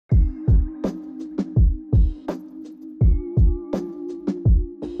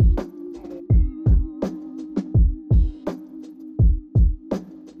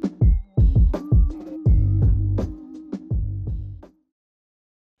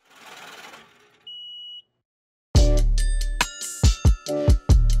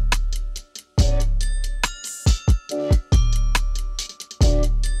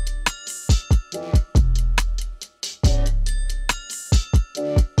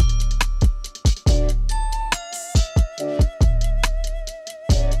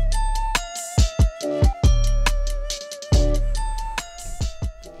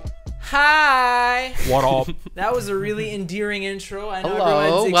What up? That was a really endearing intro. I know Hello,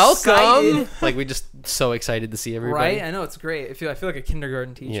 everyone's welcome. excited. Like we just so excited to see everybody. Right? I know, it's great. I feel like a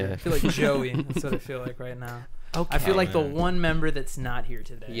kindergarten teacher. Yeah. I feel like Joey. That's what I feel like right now. Okay. I feel like the one member that's not here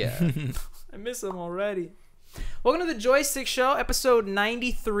today. Yeah. I miss him already. Welcome to the Joystick Show, episode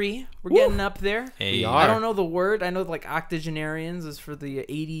 93. We're getting up there. Hey, We I are. don't know the word. I know like octogenarians is for the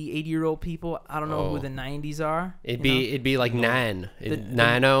 80-year-old people. I don't know who Oh. the 90s are. It'd be like Nan. The-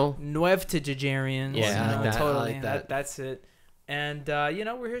 Nano. Nuevtogenarians. Yeah, I like that. I Totally. like that. That's it. And,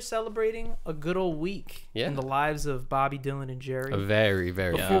 we're here celebrating a good old week in the lives of Bobby, Dylan, and Jerry. A very,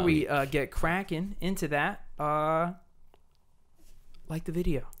 very. Before we get cracking into that, like the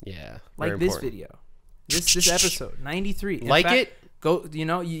video. Yeah. Like very this important. video. This episode, 93. In Like fact, it? Go, you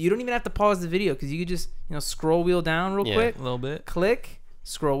don't even have to pause the video because you could just, scroll wheel down real quick. a little bit. Click,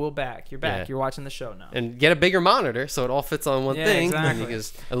 scroll wheel back. You're back. Yeah. You're watching the show now. And get a bigger monitor so it all fits on one Yeah, thing. exactly.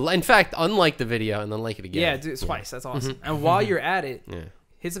 Because, in fact, unlike the video and then like it again. Yeah, do it twice. That's awesome. And while you're at it, Yeah.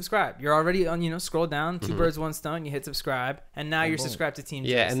 hit subscribe. You're already on, scroll down, two birds, one stone. You hit subscribe, and now you're subscribed to Team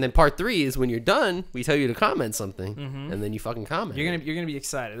Yeah, Joystick. and then part 3 is when you're done, we tell you to comment something, and then you fucking comment. You're gonna be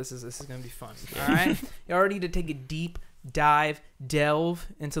excited. This is gonna be fun. All right, you already need to take a deep delve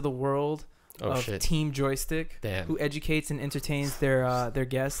into the world of shit. Team Joystick, Damn. who educates and entertains their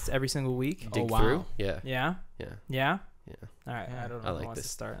guests every single week. dig wow. through. Yeah. Yeah, Yeah. yeah. Yeah. All right, I don't know I who like wants this.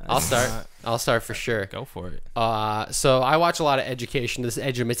 to start. I'll start for sure. Go for it. So I watch a lot of education. This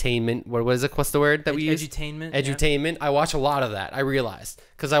edutainment. What is it? What's the word that we use? Edutainment. Edutainment. I watch a lot of that. I realized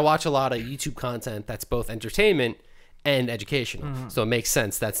because I watch a lot of YouTube content that's both entertainment and educational. So it makes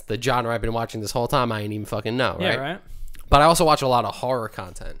sense. That's the genre I've been watching this whole time. I ain't even fucking know, right? Yeah, right. But I also watch a lot of horror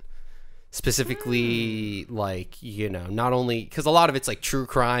content. Specifically, like, not only because a lot of it's like true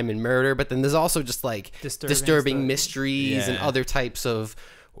crime and murder, but then there's also just like disturbing stuff. mysteries and Yeah. other types of,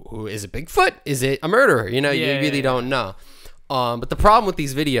 is it Bigfoot? Is it a murderer? You really don't know. But the problem with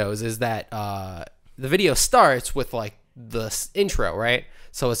these videos is that the video starts with like the intro, right?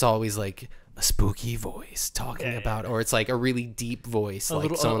 So it's always like a spooky voice talking about, or it's like a really deep voice, A like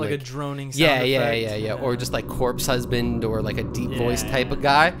little someone like a like, droning. Sound yeah, effect. or just like corpse husband or like a deep voice type of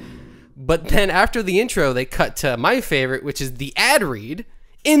guy. But then after the intro, they cut to my favorite, which is the ad read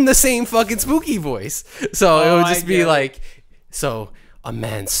in the same fucking spooky voice. So it would just be like, so a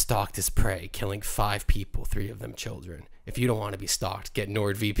man stalked his prey, killing 5 people, 3 of them children. If you don't want to be stalked, get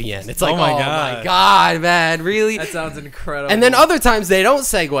NordVPN. It's like, Oh my my God, man, really? That sounds incredible. And then other times they don't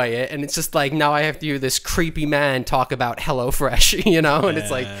segue it, and it's just like, now I have to hear this creepy man talk about HelloFresh, and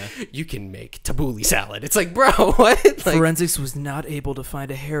it's like, you can make tabbouleh salad. It's like, bro, what? Like, Forensics was not able to find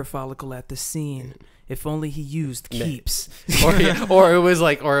a hair follicle at the scene. If only he used Keeps. or it was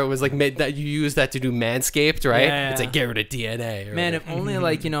like that you use that to do Manscaped, right? Yeah. It's like get rid of DNA. Or Man, whatever. if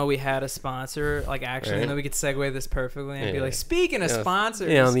only we had a sponsor, like actually, Right. and then we could segue this perfectly and be Yeah. like, speaking of sponsors,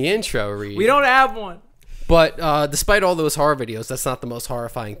 the intro read. we don't have one. But despite all those horror videos, that's not the most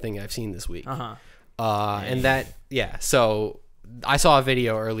horrifying thing I've seen this week. And that, so I saw a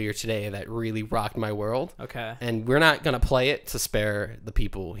video earlier today that really rocked my world. Okay. And we're not gonna play it to spare the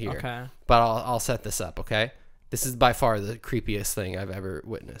people here. Okay. But I'll set this up. Okay. This is by far the creepiest thing I've ever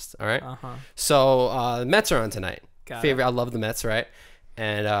witnessed. All right. So the Mets are on tonight. Got Favorite. I love the Mets, right?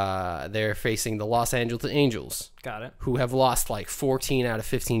 And they're facing the Los Angeles Angels. Got it. Who have lost like 14 out of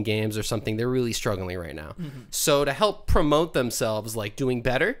 15 games or something. They're really struggling right now. So to help promote themselves, like doing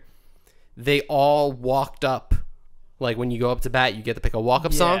better, they all walked up. Like when you go up to bat, you get to pick a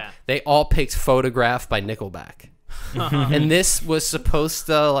walk-up song. They all picked "Photograph" by Nickelback. And this was supposed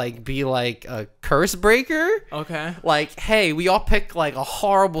to like be like a curse breaker. Okay. Like, hey, we all pick like a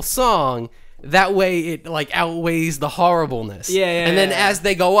horrible song. That way it like outweighs the horribleness. And then as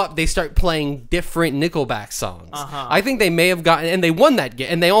they go up, they start playing different Nickelback songs. I think they may have gotten, and they won that game,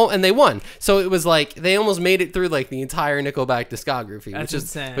 and they won. So it was like they almost made it through like the entire Nickelback discography, That's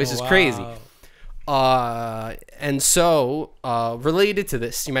insane. which is crazy. And so related to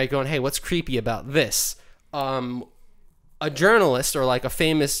this, you might go, hey, what's creepy about this? A journalist or like a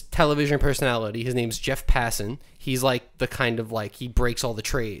famous television personality, his name's Jeff Passan. He's like the kind of like, he breaks all the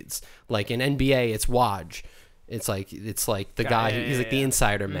trades. Like in NBA, it's Woj. It's like the guy, he's like the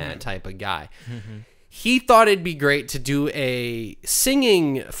insider man type of guy. He thought it'd be great to do a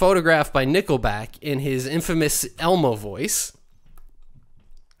singing Photograph by Nickelback in his infamous Elmo voice.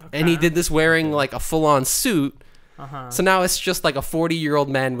 And he did this wearing like a full-on suit So now it's just like a 40-year-old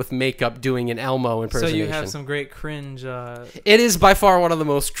man with makeup doing an Elmo impersonation. So you have some great cringe. It is by far one of the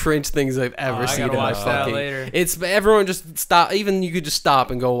most cringe things I've ever seen in my fucking. Later. It's everyone just stop. Even you could just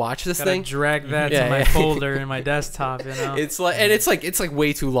stop and go watch this thing. Drag that to my folder in my desktop. You know, it's like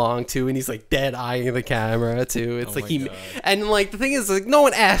way too long too, and he's like dead eyeing the camera too. It's like and like the thing is like no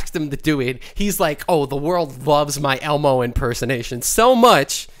one asked him to do it. He's like, oh, the world loves my Elmo impersonation so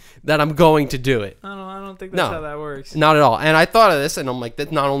much that I'm going to do it. I don't think that's how that works. Not at all. And I thought of this, and I'm like,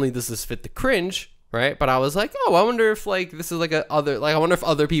 that not only does this fit the cringe, right? But I was like, oh, I wonder if like this is like I wonder if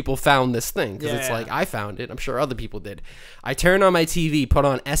other people found this thing, because it's like I found it. I'm sure other people did. I turn on my TV, put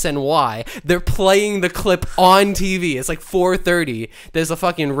on SNY. They're playing the clip on TV. It's like 4:30. There's a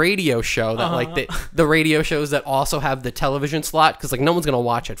fucking radio show that like the radio shows that also have the television slot, because like no one's gonna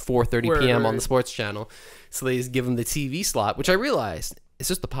watch at 4:30 p.m. on the sports channel, so they just give them the TV slot, which I realized. It's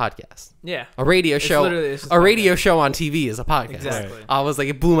just a podcast. Yeah. A radio show. A radio show on TV is a podcast. Exactly. I was like,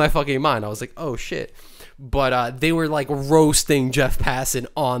 it blew my fucking mind. I was like, oh shit. But they were like roasting Jeff Passan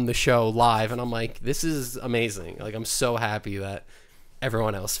on the show live, and I'm like, this is amazing. Like, I'm so happy that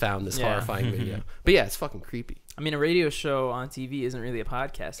everyone else found this horrifying video. But yeah, it's fucking creepy. I mean, a radio show on TV isn't really a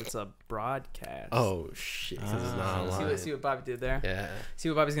podcast; it's a broadcast. Oh shit! This is not a lie. See what Bobby did there. Yeah. See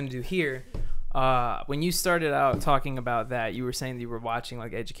what Bobby's gonna do here. When you started out talking about that, you were saying that you were watching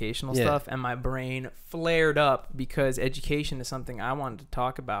like educational stuff, and my brain flared up because education is something I wanted to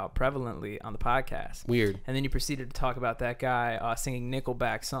talk about prevalently on the podcast. Weird. And then you proceeded to talk about that guy singing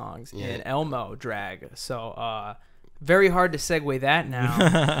Nickelback songs in Elmo drag. So very hard to segue that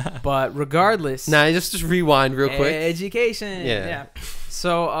now. But regardless, just rewind real quick. Education. Yeah.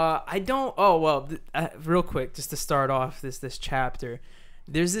 So I don't. Oh well. Real quick, just to start off this chapter.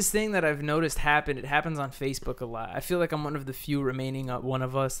 There's this thing that I've noticed happen. It happens on Facebook a lot. I feel like I'm one of the few remaining one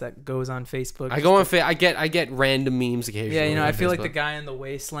of us that goes on Facebook. I go on I get random memes occasionally. Yeah, you know, I feel like the guy in the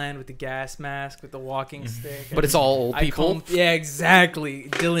wasteland with the gas mask with the walking stick. But it's all old people. Yeah, exactly.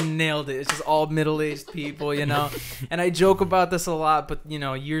 Dylan nailed it. It's just all middle-aged people, you know. And I joke about this a lot, but you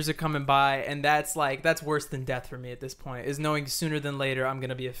know, years are coming by, and that's worse than death for me at this point. Is knowing sooner than later I'm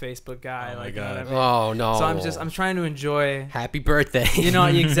gonna be a Facebook guy. Oh my God. You know what I mean? Oh no. So I'm trying to enjoy. Happy birthday. You know,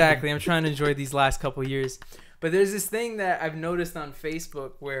 exactly. I'm trying to enjoy these last couple years. But there's this thing that I've noticed on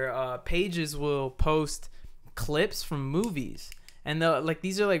Facebook where pages will post clips from movies. And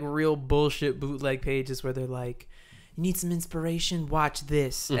these are like real bullshit bootleg pages where they're like, you need some inspiration, watch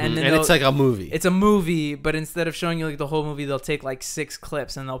this. Mm-hmm. And it's like a movie. It's a movie, but instead of showing you like the whole movie, they'll take like 6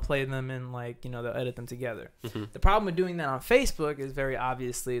 clips and they'll play them in like, you know, they'll edit them together. Mm-hmm. The problem with doing that on Facebook is very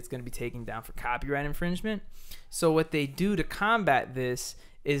obviously it's going to be taken down for copyright infringement. So what they do to combat this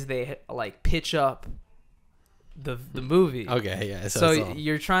is they like pitch up the movie. Okay, yeah. So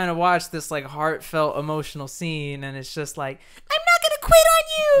you're trying to watch this like heartfelt emotional scene, and it's just like, I'm not gonna quit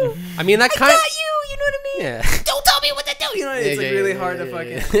on you. I mean, that kind got you know what I mean? Yeah. Don't tell me what to do. You know, it's like really hard to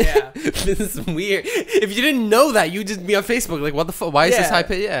fucking This is weird. If you didn't know that, you'd just be on Facebook like, what the fuck? Why is this high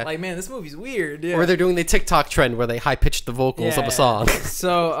pitch? Yeah. Like, man, this movie's weird. Yeah. Or they're doing the TikTok trend where they high pitch the vocals of a song.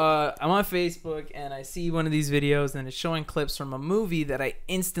 So I'm on Facebook and I see one of these videos and it's showing clips from a movie that I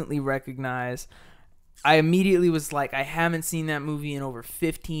instantly recognize. I immediately was like, I haven't seen that movie in over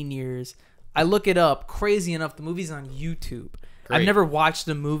 15 years. I look it up. Crazy enough, the movie's on YouTube. Great. I've never watched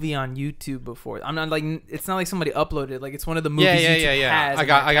a movie on YouTube before. I'm not like, it's not like somebody uploaded it. Like, it's one of the movies YouTube has. I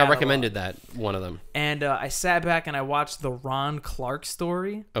got recommended that, one of them. And I sat back and I watched the Ron Clark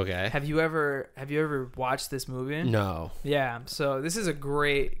story. Okay. Have you ever watched this movie? No. Yeah. So this is a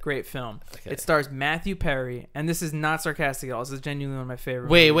great film. Okay. It stars Matthew Perry, and this is not sarcastic at all. This is genuinely one of my favorite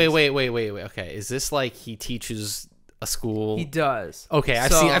movies. Wait. Okay. Is this like he teaches a school? He does. Okay,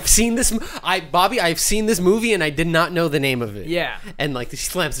 I've seen this. I've seen this movie and I did not know the name of it. Yeah. And like he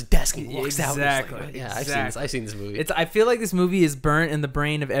slams the desk and walks out. Exactly. Like, yeah, I've seen this movie. I feel like this movie is burnt in the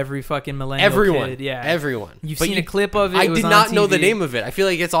brain of every fucking millennial kid. Yeah. Everyone. You've seen a clip of it. I did not know the name of it. I feel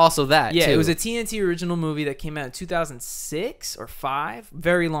like it's also that. Yeah, too. It was a TNT original movie that came out in 2006 or 5,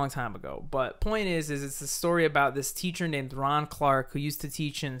 very long time ago. But point is it's a story about this teacher named Ron Clark who used to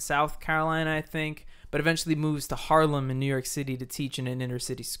teach in South Carolina, I think, but eventually moves to Harlem in New York City to teach in an inner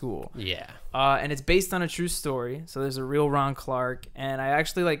city school. Yeah. And it's based on a true story. So there's a real Ron Clark. And I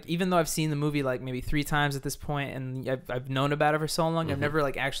actually, like, even though I've seen the movie like maybe 3 times at this point and I've known about it for so long, I've never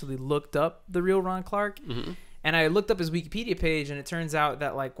like actually looked up the real Ron Clark. Mm-hmm. And I looked up his Wikipedia page, and it turns out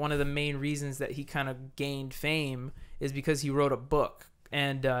that like one of the main reasons that he kind of gained fame is because he wrote a book.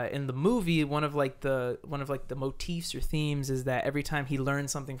 And in the movie, one of the motifs or themes is that every time he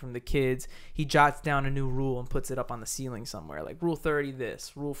learns something from the kids, he jots down a new rule and puts it up on the ceiling somewhere, like Rule 30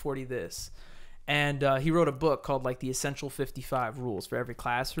 this, Rule 40 this. And he wrote a book called like the Essential 55 Rules for Every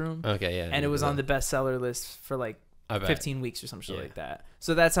Classroom. Okay, yeah. And it was on the bestseller list for like 15 weeks or some shit Yeah. like that.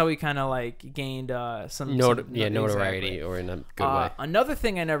 So that's how we kind of like gained some notoriety, exactly. or in a good way. Another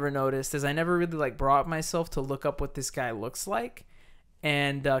thing I never noticed is I never really like brought myself to look up what this guy looks like.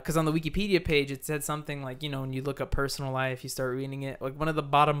 And because on the Wikipedia page it said something like, you know, when you look up personal life, you start reading it, like one of the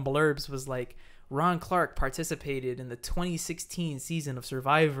bottom blurbs was like, Ron Clark participated in the 2016 season of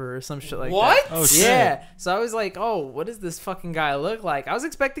Survivor or some shit like What? that. Oh, shit. Yeah. So I was like, oh, what does this fucking guy look like? I was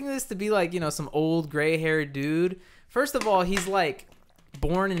expecting this to be like, you know, some old gray-haired dude. First of all, he's like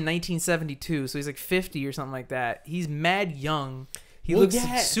born in 1972, so he's like 50 or something like that. He's mad young. He looks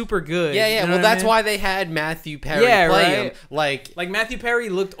super good. Yeah, yeah. You know Well, what I that's mean? why they had Matthew Perry Yeah, play him. right? Like Matthew Perry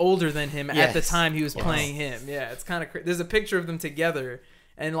looked older than him at the Yes. time he was playing him. Yeah, it's kind of there's a picture of them together,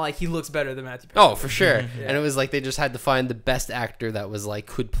 and like he looks better than Matthew Perry. oh, for sure. Yeah. And it was like they just had to find the best actor that was like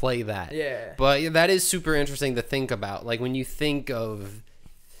could play that. Yeah. But yeah, that is super interesting to think about. Like when you think of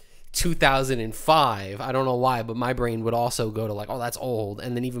 2005, I don't know why, but my brain would also go to like, oh, that's old.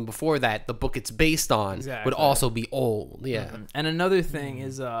 And then even before that, the book it's based on would also be old. Yeah. Mm-hmm. And another thing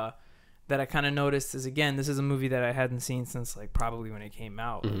is that I kind of noticed is, again, this is a movie that I hadn't seen since like probably when it came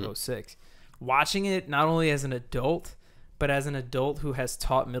out in 06. Watching it not only as an adult, but as an adult who has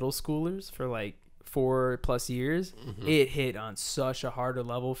taught middle schoolers for like 4+ years, it hit on such a harder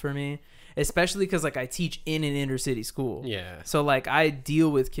level for me, especially because like I teach in an inner city school. Yeah. So like I deal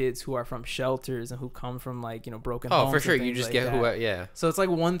with kids who are from shelters and who come from like, you know, broken homes. Oh, for sure. and You things just like get that. whoever. Yeah. So it's like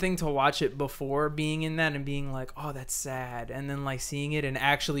one thing to watch it before being in that and being like, oh, that's sad. And then like seeing it and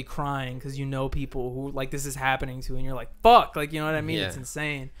actually crying because you know people who like this is happening to and you're like, fuck. Like, you know what I mean? Yeah. It's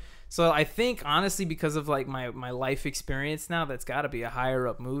insane. So I think honestly because of like my life experience now, that's got to be a higher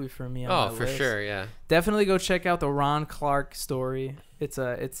up movie for me. On Oh, my for list. sure. Yeah. Definitely go check out the Ron Clark story. It's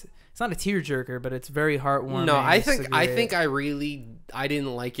not a tearjerker, but it's very heartwarming. No, I It's a think great- I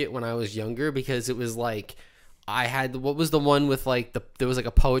didn't like it when I was younger because it was like I had what was the one with like there was like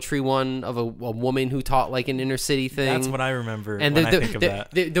a poetry one of a woman who taught like an inner city thing. That's what I remember And when I think of that.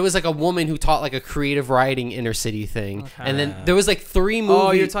 there was like a woman who taught like a creative writing inner city thing. Okay. And then there was like 3 movies.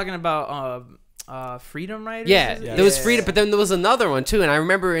 Oh, you're talking about Freedom Writers? Yeah, is it? there was Freedom, but then there was another one too, and I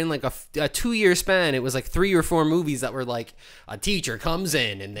remember in like a 2-year span, it was like 3 or 4 movies that were like a teacher comes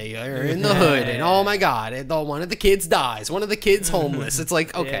in and they are in the hood, and oh my god, and one of the kids dies, one of the kids homeless. It's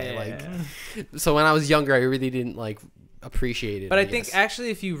like okay, like so when I was younger, I really didn't like appreciate it. But I think actually,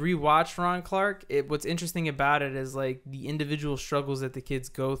 if you rewatch Ron Clark, what's interesting about it is like the individual struggles that the kids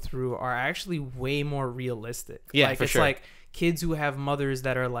go through are actually way more realistic. Yeah, like for it's sure. like kids who have mothers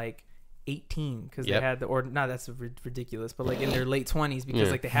that are like 18 because Yep. they had or not, that's ridiculous, but like in their late 20s because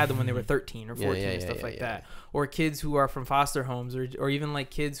like they had them when they were 13 or 14 and stuff like that, or kids who are from foster homes or even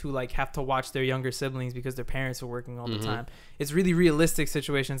like kids who like have to watch their younger siblings because their parents are working all the time. It's really realistic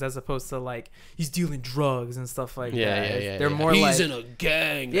situations as opposed to like he's dealing drugs and stuff like that. They're more he's like in a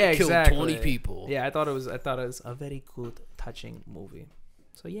gang that yeah, killed exactly. 20 people. Yeah, I thought it was a very good, touching movie.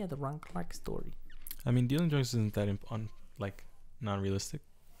 So yeah, the Ron Clark story. I mean, dealing drugs isn't that like not realistic.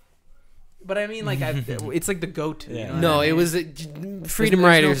 But I mean, like, it's like the go-to. Yeah. You know what No, I it mean? was Freedom no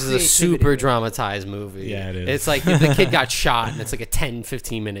Riders is a creativity super there. dramatized movie. Yeah, it is. It's like the kid got shot and it's like a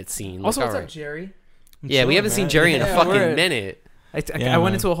 10-15 minute scene. Also, Like, what's all up, Jerry? Yeah, we haven't seen Jerry in a Yeah, fucking word. minute. I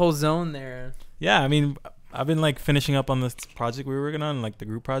went into a whole zone there. Yeah, I mean, I've been like finishing up on this project we were working on, like the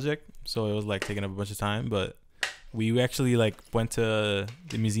group project. So it was like taking up a bunch of time, but we actually like went to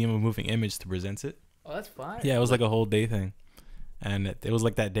the Museum of Moving Image to present it. Oh, that's fine. Yeah, it was like a whole day thing. And it was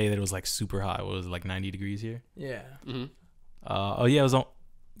like that day that it was like super hot. It was like 90 degrees here. Yeah. Mm-hmm. It was on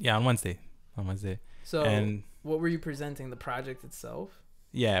Wednesday. On Wednesday. So, And what were you presenting? The project itself?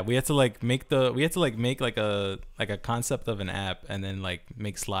 yeah, we had to like make like a concept of an app and then like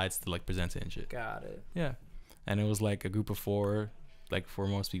make slides to like present it and shit. Got it. Yeah. And it was like a group of 4, like for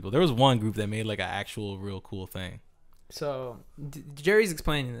most people. There was one group that made like an actual real cool thing. So, Jerry's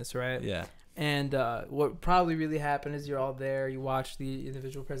explaining this, right? Yeah. And what probably really happened is you're all there, you watch the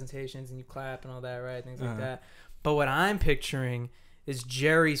individual presentations and you clap and all that, right? Things like that. But what I'm picturing is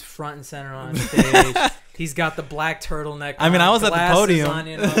Jerry's front and center on stage. He's got the black turtleneck on, I mean, I was at the glasses podium. on,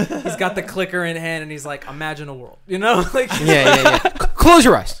 you know? He's got the clicker in hand and he's like, imagine a world. You know? Like Yeah. Close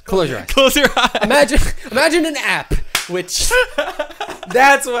your eyes. Close your eyes. Close your eyes. Imagine an app which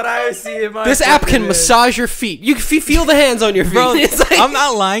that's what I see in my this app can is. massage your feet. You can feel the hands on your feet. Bro, It's like, I'm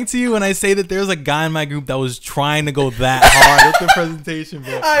not lying to you when I say that there's a guy in my group that was trying to go that hard with the presentation,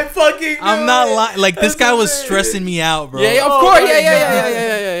 bro. I fucking I'm knew not it. lying. Like, this That's guy was amazing. stressing me out, bro. yeah, of Oh course. my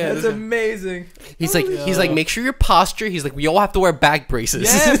Yeah. That's amazing. He's like, make sure your posture. He's like, we all have to wear back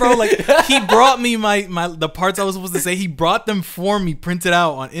braces. Yeah, bro. Like he brought me the parts I was supposed to say. He brought them for me, printed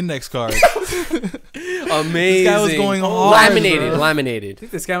out on index cards. Amazing. This guy was going hard, laminated. I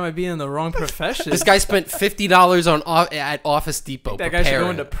think this guy might be in the wrong profession. This guy spent $50 at Office Depot. That guy should go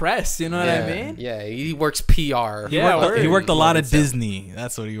into press. You know what I mean? Yeah, he works PR. He worked a lot of Disney.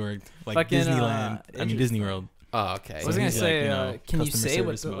 That's what he worked. Like fucking, Disneyland. I mean Disney World. Oh, okay. I was gonna say, can you customer say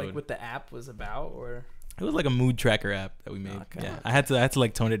service mode. what the app was about, or It was like a mood tracker app that we made. Okay. Yeah, I had to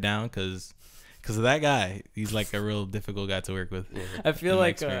like tone it down because of that guy. He's like a real difficult guy to work with. I feel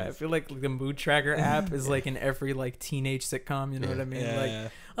like the mood tracker app is like in every like teenage sitcom. You know what I mean? Yeah.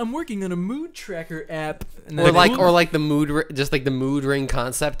 Like, I'm working on a mood tracker app, and Or like the mood, just like the mood ring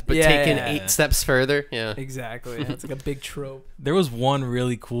concept, but taken 8 steps further. Yeah, exactly. It's like a big trope. There was one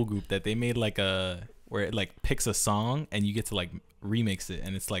really cool group that they made like where it like picks a song and you get to like remix it,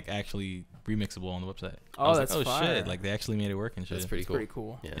 and it's like actually remixable on the website. Oh, that's like, fire. Shit! Like they actually made it work and shit. that's pretty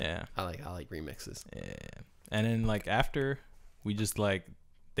cool. Yeah. I like remixes. Yeah. And then like after we just like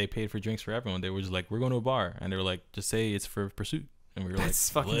they paid for drinks for everyone. They were just like, we're going to a bar, and they were like, just say it's for Pursuit. And we were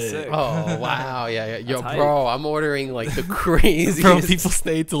That's like, fucking lit. sick. Oh wow, yeah. Yo, That's bro, I'm ordering like the craziest. Bro, people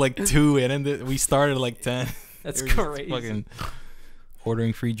stayed till like 2, and then we started at like 10. That's They were just crazy. Fucking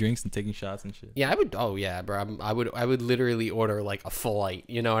ordering free drinks and taking shots and shit. Yeah, I would. Oh yeah, bro. I would literally order like a flight.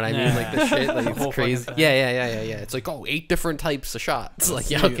 You know what I mean? Like the shit. Like The whole it's crazy. fucking thing. Yeah. It's like 8 different types of shots.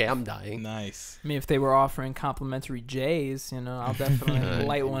 Like yeah, okay, I'm dying. Nice. I mean, if they were offering complimentary J's, you know, I'll definitely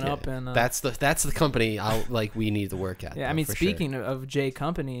light one up. And That's the company we need to work at. yeah, I mean, speaking of J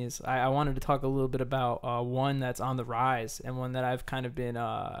companies, I wanted to talk a little bit about one that's on the rise and one that I've kind of been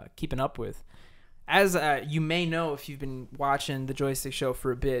keeping up with. As you may know, if you've been watching the Joystick show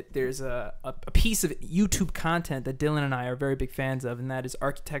for a bit, there's a piece of YouTube content that Dylan and I are very big fans of, and that is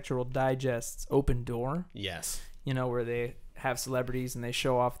Architectural Digest's Open Door. Yes. You know, where they have celebrities and they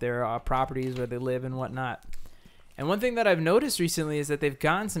show off their properties where they live and whatnot. And one thing that I've noticed recently is that they've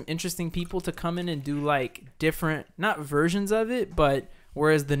gotten some interesting people to come in and do like different, not versions of it, but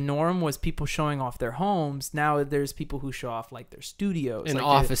whereas the norm was people showing off their homes, now there's people who show off like their studios And like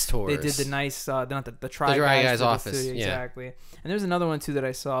office tours. They did the nice, not the Try Guys Guys office, studio, yeah. exactly. And there's another one too that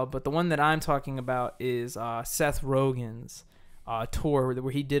I saw, but the one that I'm talking about is Seth Rogen's tour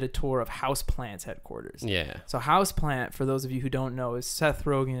where he did a tour of Houseplant Headquarters. Yeah. So Houseplant, for those of you who don't know, is Seth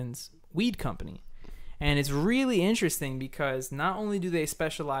Rogen's weed company. And it's really interesting because not only do they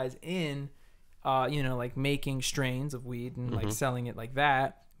specialize in, like making strains of weed and like selling it like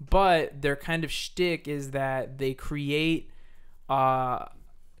that, but their kind of shtick is that they create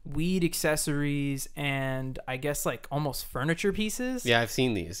weed accessories and I guess like almost furniture pieces. Yeah, I've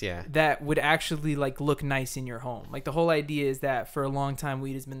seen these. Yeah. That would actually like look nice in your home. Like the whole idea is that for a long time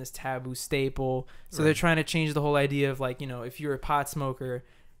weed has been this taboo staple. So they're trying to change the whole idea of like, if you're a pot smoker,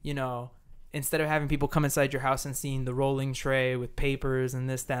 instead of having people come inside your house and seeing the rolling tray with papers and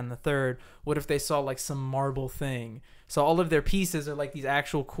this, that, and the third, what if they saw like some marble thing? So all of their pieces are like these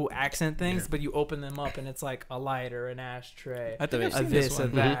actual cool accent things, but you open them up and it's like a lighter, an ashtray, I think I've a seen this, this a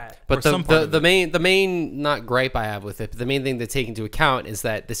one. that. But Or some part of the main not gripe I have with it, but the main thing to take into account is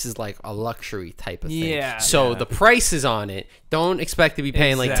that this is like a luxury type of thing. Yeah. So the prices on it, don't expect to be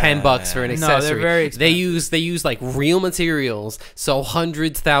paying like $10 for an No, accessory. they're very expensive. They use like real materials, so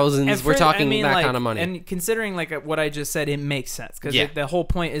hundreds, thousands. We're talking that kind of money. And considering like what I just said, it makes sense because the whole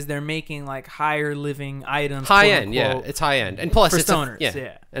point is they're making like higher living items. High end, yeah, it's high end, and plus for it's stoners,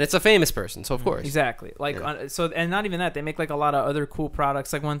 yeah, and it's a famous person, so of course. Exactly. Like and not even that, they make like a lot of other cool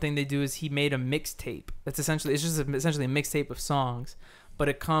products. Like one thing they do is he made a mixtape. That's essentially a mixtape of songs,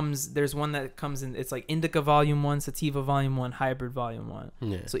 but there's one that comes in, it's like Indica Volume 1, Sativa Volume 1, Hybrid Volume 1.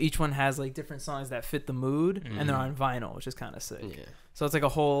 Yeah. So each one has like different songs that fit the mood and they're on vinyl, which is kind of sick. Yeah. So it's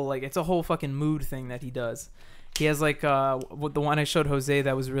like it's a whole fucking mood thing that he does. He has like the one I showed Jose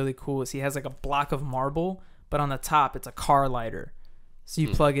that was really cool is he has like a block of marble, but on the top it's a car lighter. So you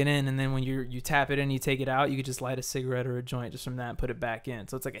plug it in, and then when you tap it in, you take it out, you could just light a cigarette or a joint just from that and put it back in.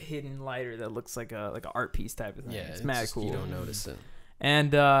 So it's like a hidden lighter that looks like an art piece type of thing. Yeah, it's mad cool. You don't notice it.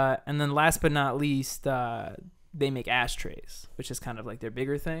 And then last but not least, they make ashtrays, which is kind of like their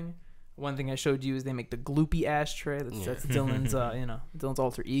bigger thing. One thing I showed you is they make the gloopy ashtray. That's Dylan's Dylan's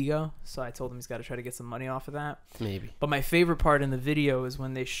alter ego. So I told him he's got to try to get some money off of that. Maybe. But my favorite part in the video is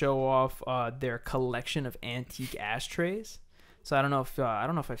when they show off their collection of antique ashtrays. So I don't know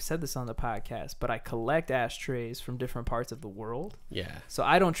if I've said this on the podcast, but I collect ashtrays from different parts of the world. Yeah. So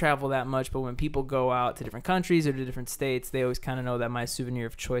I don't travel that much, but when people go out to different countries or to different states, they always kind of know that my souvenir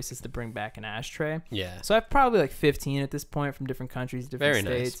of choice is to bring back an ashtray. Yeah. So I have probably like 15 at this point from different countries, different Very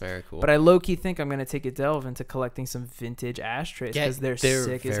states. nice. Very cool. But I low-key think I'm going to take a delve into collecting some vintage ashtrays because they're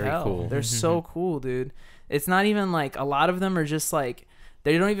sick as hell. Cool. They're so cool, dude. It's not even like, a lot of them are just like,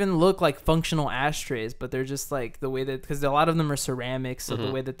 they don't even look like functional ashtrays, but they're just like the way that, because a lot of them are ceramics, so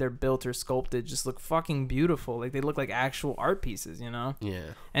the way that they're built or sculpted just look fucking beautiful. Like they look like actual art pieces, you know? Yeah.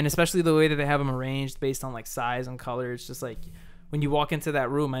 And especially the way that they have them arranged based on like size and color. It's just like, when you walk into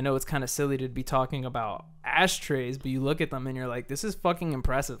that room, I know it's kind of silly to be talking about ashtrays, but you look at them and you're like, this is fucking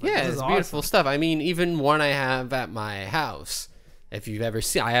impressive. Like, Yeah, this it's is beautiful awesome. stuff. I mean, even one I have at my house. If you've ever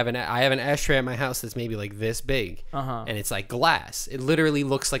seen, I have an ashtray at my house that's maybe like this big, and it's like glass. It literally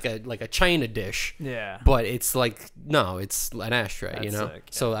looks like a china dish. Yeah. But it's like, no, it's an ashtray. That's you know. sick,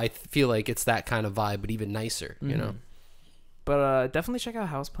 yeah. So I feel like it's that kind of vibe, but even nicer. You know. But definitely check out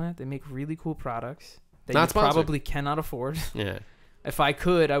Houseplant. They make really cool products that Not you sponsored. probably cannot afford. Yeah. If I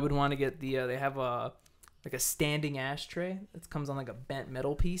could, I would want to get the. They have a standing ashtray that comes on like a bent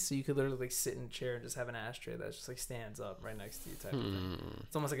metal piece, so you could literally like sit in a chair and just have an ashtray that just like stands up right next to you type of thing.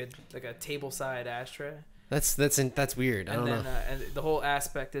 It's almost like a table side ashtray. That's weird. I don't know. And the whole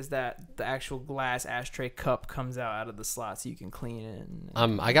aspect is that the actual glass ashtray cup comes out of the slot, so you can clean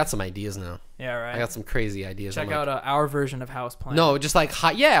it. I got some ideas now. Yeah, right. I got some crazy ideas. Check out our version of Houseplant. No, just like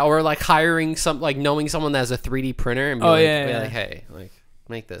or like hiring knowing someone that has a 3D printer and be like, hey, like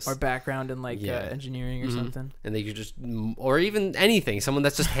make this. Or background in like engineering or something. And they could just, or even anything, someone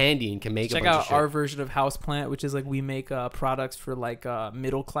that's just handy and can make Check a bunch out of shit. our version of Houseplant, which is like we make products for like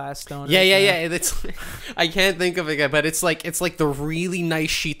middle class stoners. Yeah. That's I can't think of it, but it's like the really nice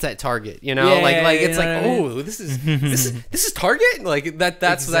sheets at Target, you know, it's like, oh, this is Target, like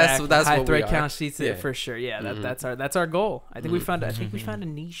that's Exactly. that's high what thread we are. count sheets for sure. Yeah, that's our goal. I think we found a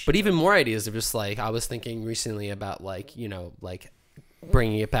niche. But even more ideas of just like, I was thinking recently about like, you know, like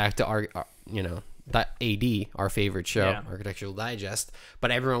bringing it back to our you know, that AD, our favorite show, Architectural Digest, but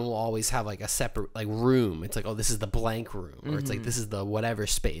everyone will always have like a separate like room. It's like, oh, this is the blank room, or it's like, this is the whatever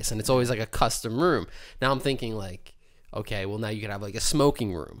space, and it's always like a custom room. Now I'm thinking like, okay, well now you could have like a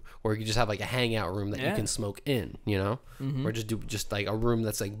smoking room, or you could just have like a hangout room that you can smoke in, you know, or just like a room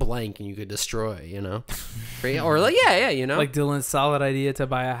that's like blank and you could destroy, you know, or like you know, like Dylan's solid idea to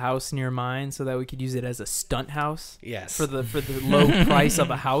buy a house near mine so that we could use it as a stunt house. Yes, for the low price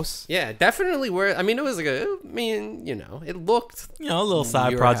of a house. Yeah, definitely. I mean, it was like you know, it looked, you know, a little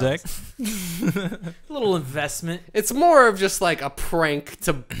side project, a little investment. It's more of just like a prank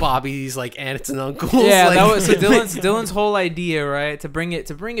to Bobby's like aunts and uncles. Yeah, like, that was so Dylan's whole idea, right? To bring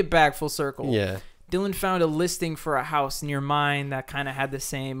it back full circle. Yeah. Dylan found a listing for a house near mine that kind of had the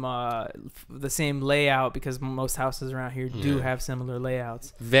same layout, because most houses around here do have similar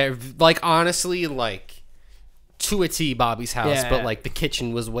layouts. Very, like, honestly, like to a T, Bobby's house, but like the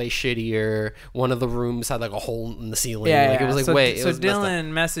kitchen was way shittier. One of the rooms had like a hole in the ceiling. Yeah, it was like, so, wait. So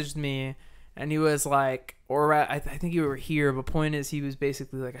Dylan messaged me, and he was like, I think you were here, but point is, he was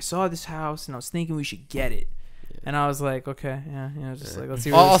basically like, I saw this house and I was thinking we should get it. And I was like, okay, just like, let's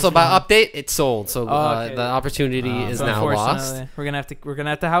see. Also, by update, it sold, so okay. the opportunity is now lost. We're gonna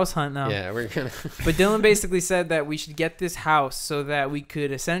have to house hunt now. Yeah, we're gonna. But Dylan basically said that we should get this house so that we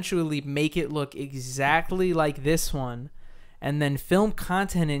could essentially make it look exactly like this one, and then film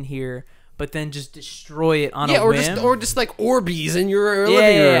content in here, but then just destroy it on a whim. or just like Orbeez in your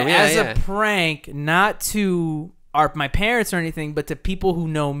living room. Yeah, as a prank, not to my parents or anything, but to people who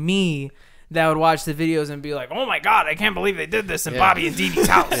know me, that would watch the videos and be like, "Oh my god, I can't believe they did this in Bobby and Dee Dee's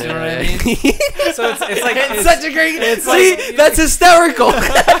house." You know what I mean? So it's like it's such a great. That's hysterical.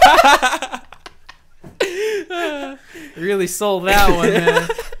 Really sold that one, man.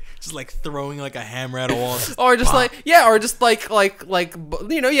 Just like throwing like a hammer at a wall. Or just like you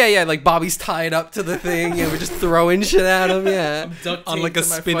know, like Bobby's tied up to the thing and we're just throwing shit at him, on like a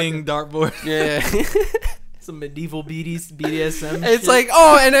spinning dartboard. Some medieval BDSM. It's shit. Like,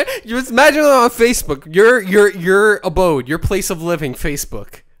 oh, and you just imagine on Facebook, your abode, your place of living,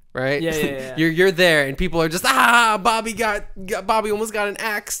 Facebook, right? Yeah. You're there, and people are just Bobby almost got an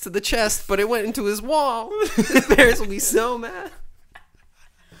axe to the chest, but it went into his wall. His parents will be so mad.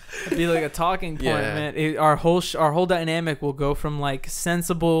 It'd be like a talking point, man. Our whole dynamic will go from like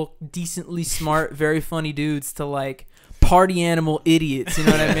sensible, decently smart, very funny dudes to like party animal idiots, you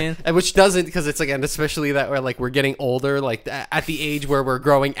know what I mean? And which doesn't, because it's again, especially that we're getting older, like at the age where we're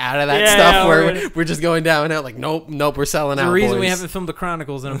growing out of that stuff, where we're just going down and like, nope, we're selling out. The reason boys. we haven't filmed the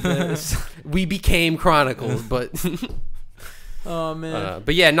Chronicles in a bit. We became Chronicles, but Oh man.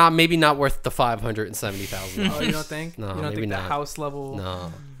 But yeah, maybe not worth the $570,000. Oh, you don't think? No, you don't maybe think not. the house level?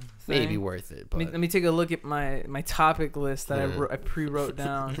 No, thing? maybe worth it. But Let me take a look at my topic list that I pre-wrote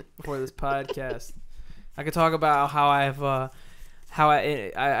down before this podcast. I could talk about how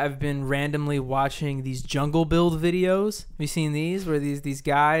I've been randomly watching these jungle build videos. Have you seen these? Where these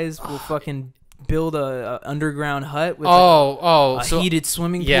guys will fucking build a underground hut with a heated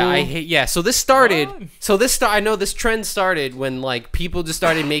swimming pool. Yeah. So this started. I know this trend started when like people just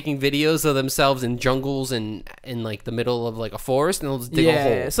started making videos of themselves in jungles and in like the middle of like a forest, and they'll just dig a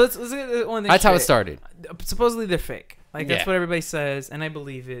hole. So it's one thing. That's how it started. Supposedly they're fake. Like that's what everybody says, and I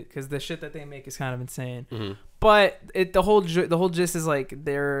believe it because the shit that they make is kind of insane. Mm-hmm. But the whole gist is like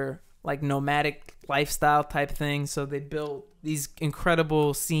they're like nomadic lifestyle type thing. So they built these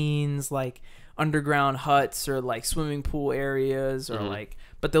incredible scenes like underground huts or like swimming pool areas or like,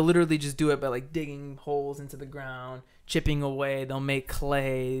 but they'll literally just do it by like digging holes into the ground, chipping away. They'll make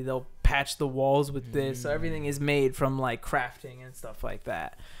clay. They'll patch the walls with this. So everything is made from like crafting and stuff like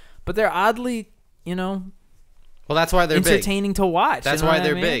that. But they're oddly, well, that's why they're entertaining to watch. That's why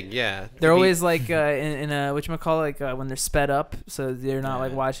they're big. Yeah, they're always like in a whatchamacallit, like when they're sped up, so they're not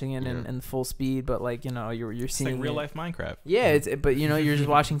like watching it in full speed, but like you're seeing like real life Minecraft. Yeah, but you're just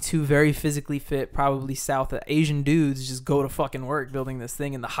watching two very physically fit, probably South Asian dudes just go to fucking work building this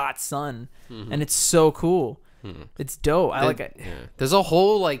thing in the hot sun, and it's so cool. It's dope. I like it. Yeah. There's a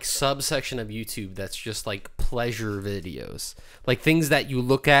whole like subsection of YouTube that's just like pleasure videos, like things that you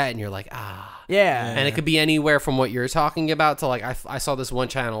look at and you're like, and it could be anywhere from what you're talking about to like I saw this one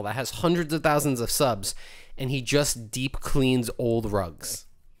channel that has hundreds of thousands of subs, and he just deep cleans old rugs.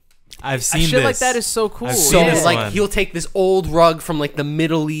 I've seen shit this. like that is so cool. So like he'll take this old rug from like the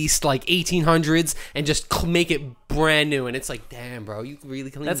Middle East, like 1800s, and just make it brand new, and it's like, damn, bro, you really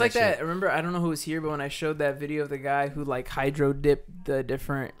clean. That's like shit. that. Remember, I don't know who was here, but when I showed that video of the guy who like hydro dipped the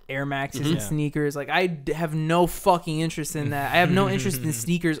different Air Maxes and sneakers, like I have no fucking interest in that. I have no interest in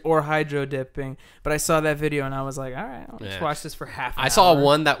sneakers or hydro dipping, but I saw that video and I was like, all right, I'll just watch this for half an hour. I saw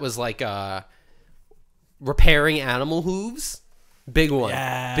one that was like repairing animal hooves. Big one.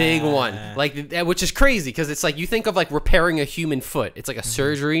 Like, which is crazy because it's like you think of like repairing a human foot. It's like a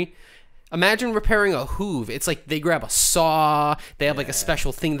surgery. Imagine repairing a hoof. It's like they grab a saw. They have like a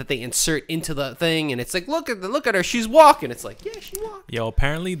special thing that they insert into the thing, and it's like, look at her. She's walking. It's like, yeah, she walked. Yo,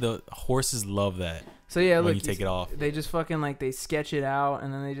 apparently the horses love that. So yeah, when look, you take it off, they just fucking like they sketch it out,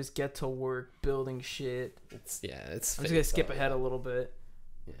 and then they just get to work building shit. It's. I'm just gonna skip ahead a little bit.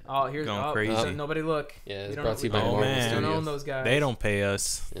 Yeah. Oh, here's going crazy. Nobody look. Yeah, it's brought to you by Marvel Studios. We don't own those guys. They don't pay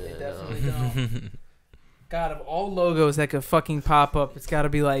us. They definitely don't. God, of all logos that could fucking pop up, it's got to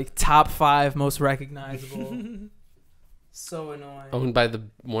be like top 5 most recognizable. So annoying. Owned by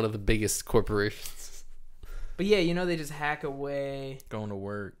one of the biggest corporations. But yeah, they just hack away. Going to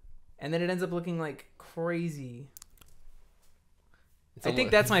work. And then it ends up looking like crazy. I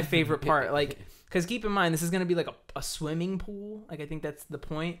think that's my favorite part. Like, because keep in mind, this is going to be like a swimming pool. Like, I think that's the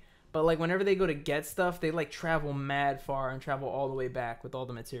point. But like, whenever they go to get stuff, they like travel mad far and travel all the way back with all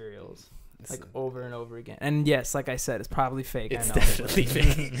the materials. Like over and over again. And yes, like I said, it's probably fake. It's I know. definitely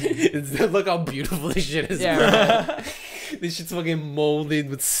fake. Look how beautiful this shit is. Yeah, bro. This shit's fucking molded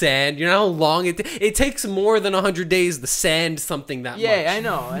with sand. You know how long it takes more than 100 days to sand something that much. Yeah, I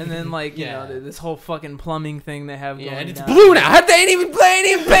know. And then like this whole fucking plumbing thing they have going and it's down. blue now. How they ain't even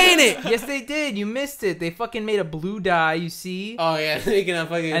paint it? Yes, they did. You missed it. They fucking made a blue dye. You see? Oh yeah, making a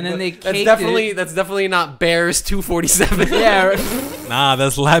fucking. And then they that's definitely not Bears 247. Yeah. Nah,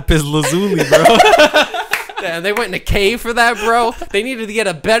 that's lapis lazuli, bro. Yeah, they went in a cave for that, bro. They needed to get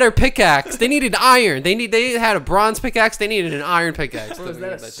a better pickaxe. They needed iron. They had a bronze pickaxe. They needed an iron pickaxe. Bro, is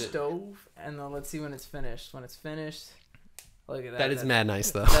that a stove? And then let's see when it's finished. When it's finished, look at that. That is mad nice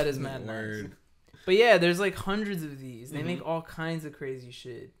though. That is mad nice. But yeah, there's like hundreds of these. They make all kinds of crazy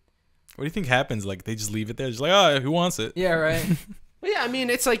shit. What do you think happens? Like they just leave it there, just like, oh, who wants it? Yeah, right. Well, yeah, I mean,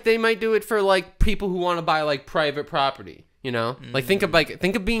 it's like they might do it for like people who want to buy like private property. Like think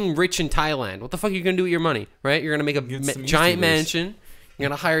of being rich in Thailand. What the fuck are you gonna do with your money, right? You're gonna make a giant mansion. You're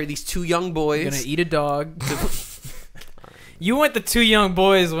gonna hire these 2 young boys. You're gonna eat a dog. You went the 2 young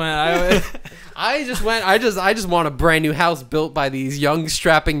boys when I just want a brand new house built by these young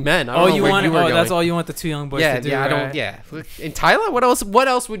strapping men. I don't know where you were going. That's all you want the 2 young boys to do. Yeah, right? In Thailand, what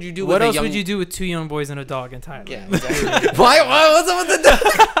else would you do? What else would you do with 2 young boys and a dog in Thailand? Yeah, exactly. Why? What's up with the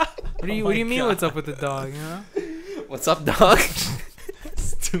dog? What do you mean? What's up with the dog? What's up, dog?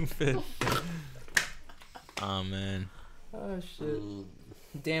 Stupid. Oh man. Oh shit.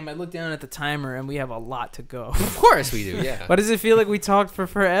 Damn, I looked down at the timer and we have a lot to go. Of course we do, yeah. Why does it feel like we talked for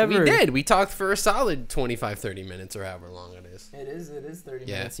forever? We did. We talked for a solid 25, 30 minutes or however long it is. It is 30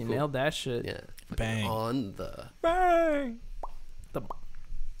 Yeah, minutes. You cool. nailed that shit. Yeah. Bang. On the... Bang.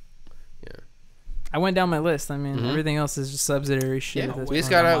 Yeah. I went down my list. I mean, Mhm. everything else is just subsidiary shit. Yeah, at this we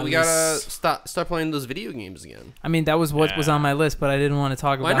just point. gotta start playing those video games again. I mean, that was what was on my list, but I didn't want to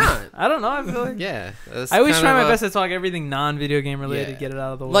talk Why about not? it. I don't know. I feel like Yeah. I always try my best to talk everything non-video game related Yeah. to get it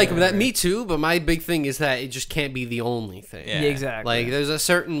out of the way. Like that, me too. But my big thing is that it just can't be the only thing. Yeah. Yeah, exactly. Like there's a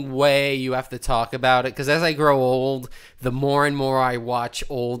certain way you have to talk about it. Because as I grow old, the more and more I watch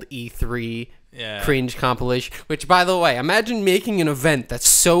old E3 Yeah. cringe compilation. Which, by the way, imagine making an event that's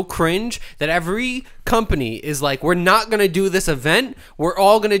so cringe that every company is like, we're not gonna do this event. We're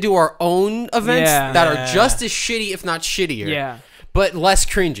all gonna do our own events Yeah. that Yeah. are just as shitty, if not shittier. yeah. But less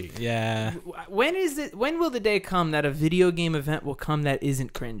cringy. Yeah. When will the day come that a video game event will come that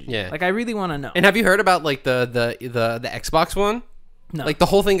isn't cringy? Yeah. Like I really want to know. And have you heard about like the Xbox one? No. Like the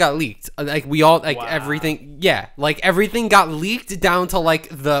whole thing got leaked. Like we all like Wow. everything. Yeah, like everything got leaked down to like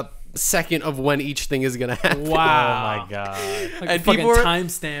the second of when each thing is gonna happen. Wow. Oh my god. Like And a fucking people were-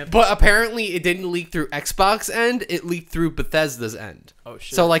 timestamp. But apparently it didn't leak through Xbox end. It leaked through Bethesda's end. Oh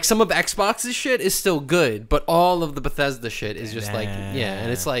shit. So like some of Xbox's shit is still good, but all of the Bethesda shit is just like yeah,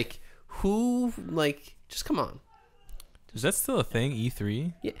 and it's like who like just come on. Is that still a thing?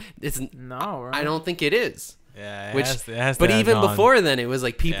 E3? Yeah, it's. no, right? I don't think it is. Yeah. It Which, has to but have even gone. before then, it was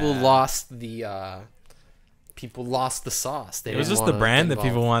like people Yeah. lost the sauce. They It was didn't just the wanna brand get that people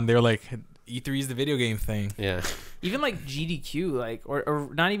involved. want. They were like, E3 is the video game thing. Yeah, Even like GDQ, like or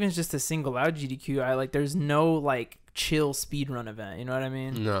not even just to single out GDQ. There's no like chill speedrun event. You know what I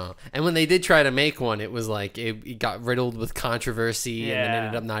mean? no. And when they did try to make one, it was like it got riddled with controversy and then Yeah.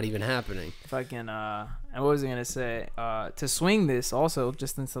 ended up not even happening. Fucking and what was I gonna say? To swing this also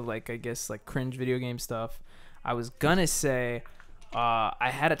just into like I guess like cringe video game stuff. I was gonna say, I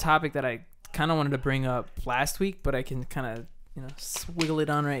had a topic that I kind of wanted to bring up last week, but I can kind of swiggle it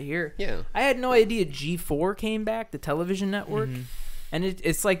on right here. Yeah. I had no idea G4 came back, the television network. And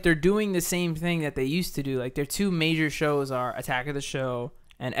it's like they're doing the same thing that they used to do. Like their two major shows are Attack of the Show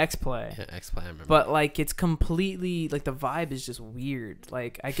and X-Play. Yeah, X-Play, I remember. But like it's completely like the vibe is just weird.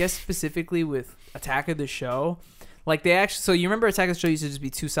 Like I guess specifically with Attack of the Show, like they actually. So you remember Attack of the Show used to just be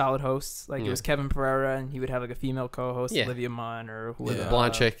two solid hosts. Like it was Kevin Pereira and he would have like a female co-host, Yeah. Olivia Munn or who was the it?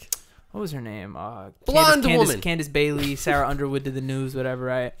 blonde chick. What was her name? Blonde woman. Candace Bailey, Sarah Underwood did the news, whatever,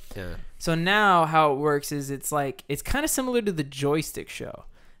 right? Yeah. So now how it works is it's kind of similar to the Joystick show.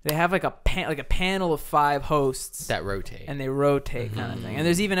 They have like a panel of 5 hosts That rotate. and they rotate kind of thing. And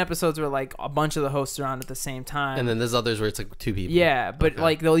there's even episodes where like a bunch of the hosts are on at the same time. And then there's others where it's like 2 people. Yeah, but Okay.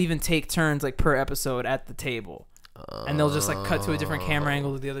 like they'll even take turns like per episode at the table. And they'll just like cut to a different camera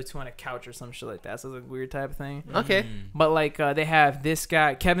angle with the other two on a couch or some shit like that. So it's like a weird type of thing. Okay. But like they have this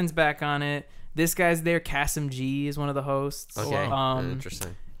guy, Kevin's back on it. This guy's there. Kasim G is one of the hosts. Okay. Um,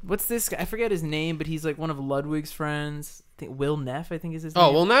 Interesting. What's this guy? I forget his name, but he's like one of Ludwig's friends. I think Will Neff, I think is his name.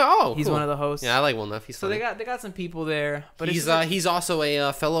 Oh well, no. Oh, He's cool. one of the hosts. Yeah, I like Will Neff. He's So funny. they got some people there, but he's it's he's also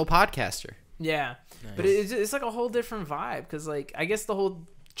a fellow podcaster. yeah, but it's like a whole different vibe because like I guess the whole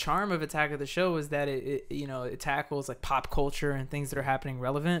charm of Attack of the Show is that it tackles like pop culture and things that are happening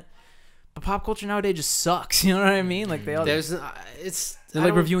relevant. But pop culture nowadays just sucks. You know what I mean? Like they're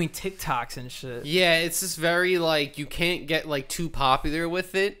like reviewing TikToks and shit. Yeah, it's just very like you can't get like too popular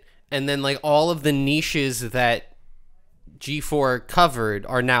with it, and then like all of the niches that G4 covered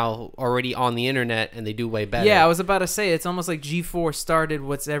are now already on the internet, and they do way better. Yeah, I was about to say it's almost like G4 started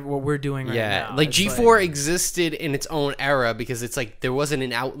what we're doing right now. Yeah, like It's G4 existed in its own era because it's like there wasn't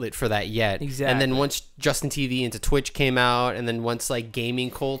an outlet for that yet. Exactly. And then once Justin TV into Twitch came out, and then once like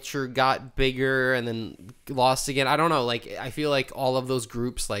gaming culture got bigger and then lost again, I don't know. Like I feel like all of those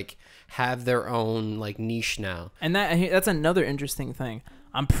groups like have their own like niche now. And that's another interesting thing.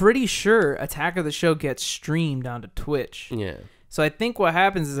 I'm pretty sure Attack of the Show gets streamed onto Twitch. Yeah. So I think what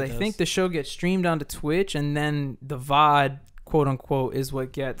happens is I think the show gets streamed onto Twitch, and then the VOD, quote unquote, is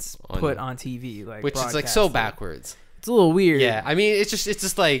what gets put on TV, like Which is like so broadcasted. backwards. It's a little weird. Yeah, I mean, it's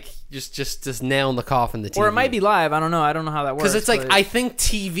just like just nail in the coffin. The TV, Or it might be live. I don't know. I don't know how that works. because it's like but- I think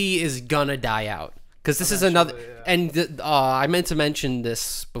TV is gonna die out. Because this is another, and I meant to mention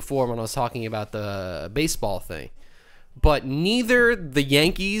this before when I was talking about the baseball thing, but neither the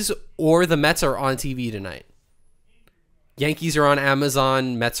Yankees or the Mets are on TV tonight. Yankees are on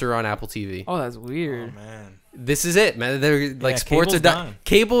Amazon, Mets are on Apple TV. Oh, that's weird. Oh man. this is it, man. They're like sports are cable's done. done.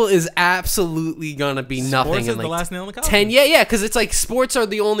 Cable is absolutely gonna be nothing Sports in is like the last nail in the coffin. 10. Yeah, because it's like sports are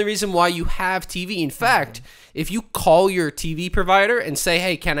the only reason why you have TV. In fact, if you call your TV provider and say,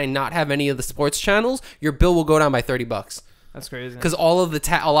 "Hey, can I not have any of the sports channels?" your bill will go down by $30. That's crazy. Because all of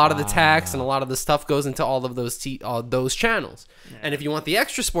the a lot of the tax and a lot of the stuff goes into all of those those channels. Yeah. And if you want the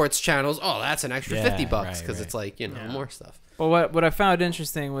extra sports channels, that's an extra $50 because right. it's like more stuff. But what I found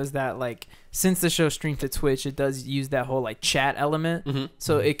interesting was that like since the show streamed to Twitch, it does use that whole like chat element,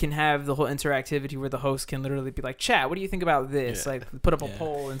 so it can have the whole interactivity where the host can literally be like, "Chat, what do you think about this?" Yeah. Like put up a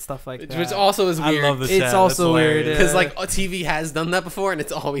poll and stuff like that. Which also is weird. I love the chat. It's also weird because yeah. like TV has done that before, and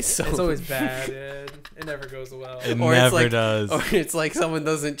it's always so. It's always bad. Yeah. It never goes well. It Or it's never like- does. Or it's like someone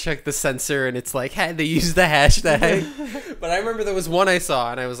doesn't check the censor, and it's like, "Hey, they use the hashtag." But I remember there was one I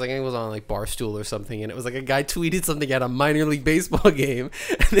saw, and I was like, it was on like Barstool or something, and it was like a guy tweeted something at a minor league baseball game,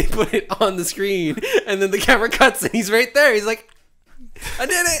 and they put it on the screen, and then the camera cuts, and he's right there. He's like, "I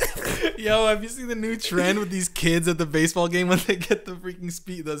did it." Yo, have you seen the new trend with these kids at the baseball game when they get the freaking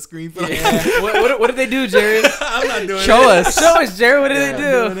the screen put on? Yeah. what did they do, Jerry? I'm not doing Show it. us, Jerry. What did Yeah,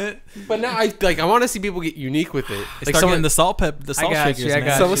 they I'm do? doing it. But now I want to see people get unique with it. They Like start someone, getting the salt got shakers, you, I man.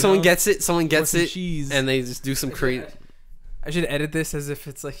 got someone, you. someone gets it, someone gets some it, cheese. and they just do some crazy. I should edit this as if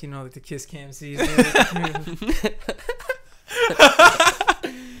it's like like the kiss cam sees.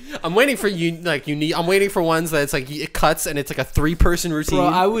 I'm waiting for unique. I'm waiting for ones that it's like it cuts and it's like a 3-person routine. Bro,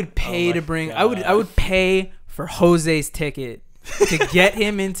 I would pay my to bring. God. I would pay for Jose's ticket to get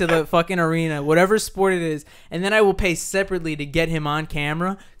him into the fucking arena, whatever sport it is, and then I will pay separately to get him on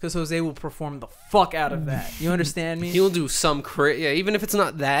camera because Jose will perform the fuck out of that. You understand me? He'll do some even if it's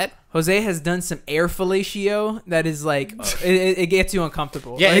not that. Jose has done some air fellatio that is like it gets you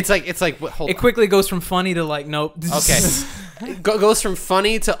uncomfortable. Yeah, Like, it's like hold it quickly goes from funny to like nope. Okay. Goes from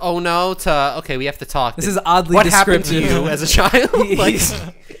funny to oh no to okay, we have to talk. This is oddly what happened descriptive. to you as a child? Like,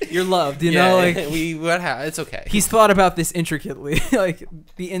 You're loved, you know. Like it's okay. he's thought about this intricately, like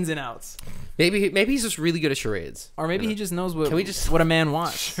the ins and outs. Maybe he's just really good at charades. Or maybe he just knows what Can we just- what a man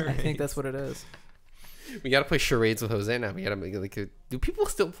wants. I think Charades. that's what it is. We gotta play charades with Jose now. We gotta make like. Do people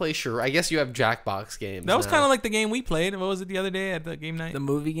still play charades? I guess you have Jackbox games. That was now. kind of like the game we played. What was it the other day at the game night? The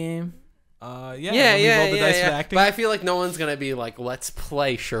movie game. Yeah, Yeah, when we rolled the dice for yeah. acting. But I feel like no one's gonna be like, let's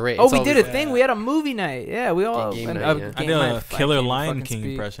play charades. Oh, we It's did a always- thing. We had a movie night. Yeah, we all. Game and, night, yeah. I game did night, a I killer can't Lion fucking King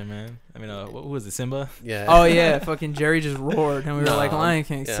speak. impression, man. I mean, who was it? Simba? Yeah. Oh yeah, fucking Jerry just roared, and we were No. like Lion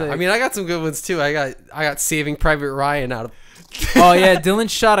King. Yeah. Sick. I mean, I got some good ones too. I got Saving Private Ryan out of. oh yeah, Dylan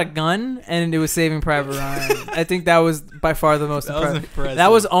shot a gun, and it was Saving Private Ryan. I think that was by far the most That was impressive. impressive.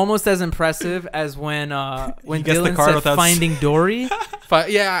 That was almost as impressive as when gets the Dylan card said without Finding Dory.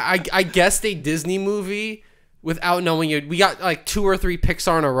 But yeah, I guessed a Disney movie without knowing it. We got like 2 or 3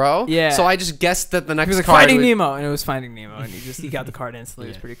 Pixar in a row. Yeah. So I just guessed that the next He was like card Finding would- Nemo, and it was Finding Nemo, and he got the card instantly. It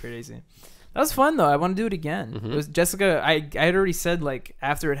was Yeah. pretty crazy. That was fun though. I want to do it again. Mhm. It was Jessica. I had already said like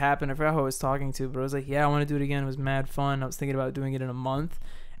after it happened. I forgot who I was talking to, but I was like, yeah, I want to do it again. It was mad fun. I was thinking about doing it in a month,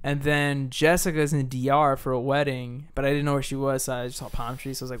 and then Jessica's in DR for a wedding, but I didn't know where she was. So I just saw palm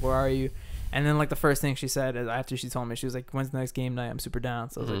trees. So I was like, where are you? And then like the first thing she said is after she told me, she was like, when's the next game night? I'm super down.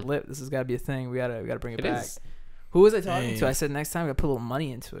 So I was like, lit. This has got to be a thing. We gotta bring it back. is. Who was I talking Hey. to? I said next time we gotta put a little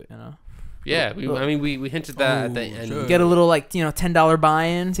money into it. You know. Yeah, we hinted that at the Oh, end. sure. Get a little like $10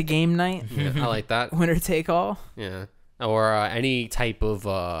 buy-in to game night, Yeah, I like that. winner take all. Yeah, or any type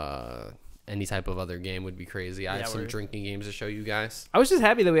of other game would be crazy. I have Yeah, some we're- drinking games to show you guys. I was just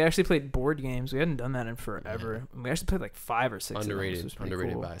happy that we actually played board games. We hadn't done that in forever. We actually played like 5 or 6. of them, which Underrated, was pretty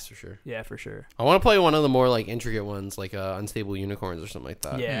underrated cool. buys for sure. Yeah, for sure. I want to play one of the more like intricate ones, like Unstable Unicorns or something like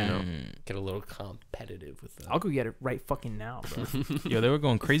that. Yeah. you know, Mm. get a little competitive with that. I'll go get it right fucking now, bro. Yo, they were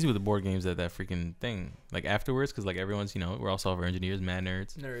going crazy with the board games at that freaking thing. Like afterwards, because like everyone's, we're all software engineers, mad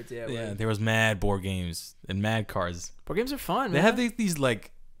nerds. Nerds, Yeah, there was mad board games and mad cards. Board games are fun. They man. have these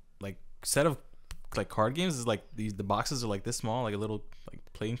like set of like card games. Is like the boxes are like this small, like a little like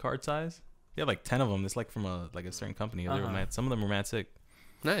playing card size. They have like 10 of them. It's like from a certain company. They were Uh-huh. mad. Some of them were mad sick.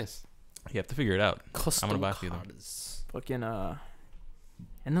 Nice. You have to figure it out. Custom I'm gonna buy a few of them. cards. fucking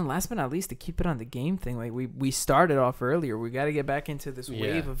And then last but not least, to keep it on the game thing, like we started off earlier, we got to get back into this Yeah.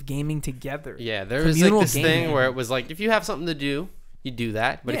 wave of gaming together. Yeah, there was like Communal this thing gaming. where it was like, if you have something to do, you do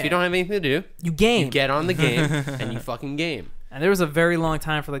that. But if Yeah. you don't have anything to do, You game. you get on the game and you fucking game. And there was a very long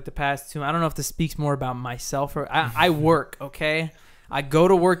time for like the past 2. I don't know if this speaks more about myself or I work, okay? I go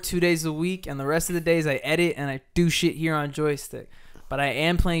to work 2 days a week, and the rest of the days I edit and I do shit here on Joystick. But I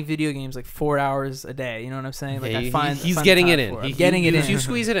am playing video games like 4 hours a day. You know what I'm saying? Like Yeah, I find he's find getting time it in. for He- getting it in. You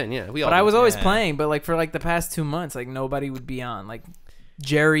squeeze it in, yeah. We all But I do. was always Yeah. playing. But like for like the past 2 months, like nobody would be on. Like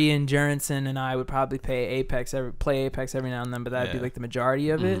Jerry and Jerenson and I would probably play Apex every now and then, but that'd be like the majority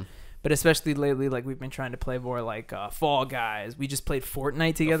of it. But especially lately, like we've been trying to play more like Fall Guys. We just played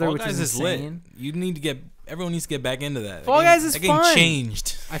Fortnite together, Fall which Guys is insane. lit. You need to get everyone needs to get back into that. Fall Guys is that game fun.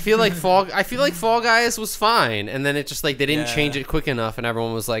 Changed. I feel like Fall Guys was fine, and then it just like they didn't change it quick enough, and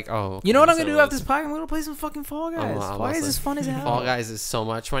everyone was like, "Oh." Okay, you know what I'm gonna do after this podcast? I'm gonna play some fucking Fall Guys. Fall Guys is fun as hell. Fall Guys is so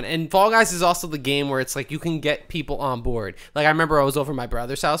much fun, and Fall Guys is also the game where it's like you can get people on board. Like I remember I was over at my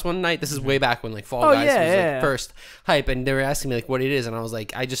brother's house one night. This is way back when like Fall Guys was like first hype, and they were asking me like what it is, and I was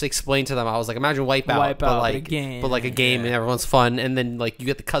like, I just explained to them. I was like, imagine Wipeout, but like a game, and everyone's fun, and then like you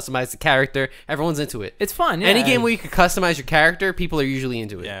get to customize the character. Everyone's into it. It's fun. Yeah. Any game where you can customize your character, people are usually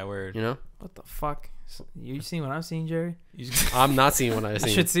into it. Yeah, word. You know? What the fuck? You seeing what I'm seeing, Jerry? I'm not seeing what I was I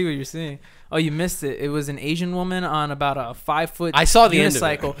seeing. should see what you're seeing. Oh, you missed it. It was an Asian woman on about a 5-foot I saw the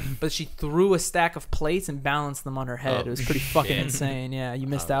unicycle, end of it. but she threw a stack of plates and balanced them on her head. It was pretty fucking insane. Yeah, you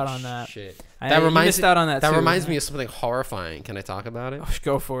missed out on that. Shit. You missed out on that. That too. reminds me of something horrifying. Can I talk about it? Oh,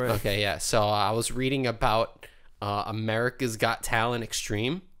 go for it. Okay, yeah. So I was reading about America's Got Talent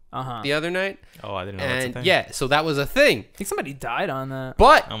Extreme the other night. Oh, I didn't know that's a And thing. yeah, so that was a thing. I think somebody died on that.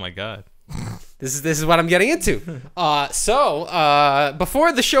 But Oh my god. this is what I'm getting into.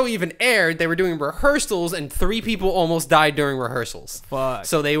 Before the show even aired, they were doing rehearsals, and 3 people almost died during rehearsals. Fuck.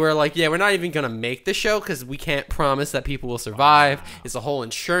 So they were like, yeah, we're not even going to make the show because we can't promise that people will survive. Wow. It's a whole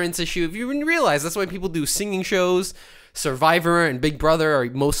insurance issue. If you even realize, that's why people do singing shows. Survivor and Big Brother are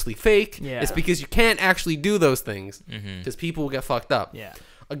mostly fake. Yeah. It's because you can't actually do those things because people will get fucked up. Yeah.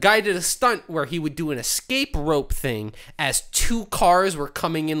 A guy did a stunt where he would do an escape rope thing as 2 cars were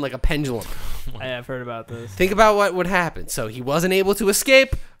coming in like a pendulum. I have heard about this. Think about what would happen. So he wasn't able to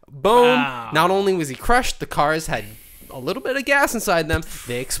escape. Boom. Wow. Not only was he crushed, the cars had a little bit of gas inside them.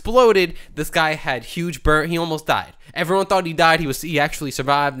 They exploded. This guy had huge burn. He almost died. Everyone thought he died. He actually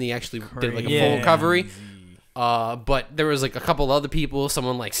survived, and he actually did like a full recovery. But there was like a couple other people.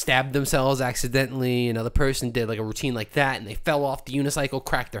 Someone like stabbed themselves accidentally. Another person did like a routine like that, and they fell off the unicycle,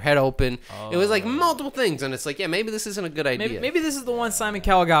 cracked their head open. It was like multiple things, and it's like, yeah, maybe this isn't a good idea. Maybe this is the one Simon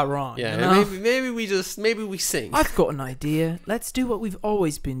Cowell got wrong. Yeah, you know? maybe we sing. I've got an idea. Let's do what we've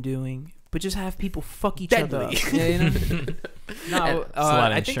always been doing, but just have people fuck each other up. Yeah, you know? No,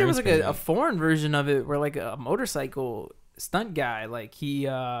 I think there was like a foreign version of it where like a motorcycle stunt guy, like he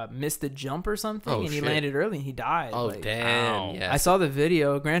missed a jump or something, and he landed early and he died. Oh, like, damn. Yeah. I saw the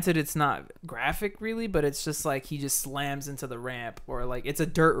video. Granted, it's not graphic really, but it's just like he just slams into the ramp, or like it's a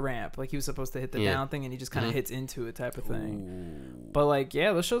dirt ramp. Like he was supposed to hit the down thing and he just kind of hits into it type of thing. Ooh. But like,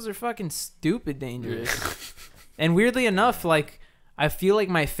 yeah, those shows are fucking stupid dangerous. And weirdly enough, like I feel like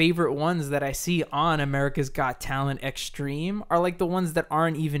my favorite ones that I see on America's Got Talent Extreme are like the ones that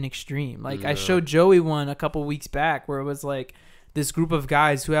aren't even extreme. Like I showed Joey one a couple weeks back where it was like this group of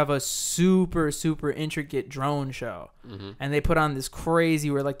guys who have a super, super intricate drone show. And they put on this crazy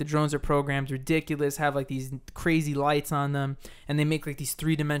where like the drones are programmed ridiculous, have like these crazy lights on them, and they make like these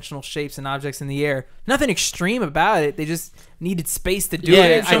 3-dimensional shapes and objects in the air. Nothing extreme about it. They just needed space to do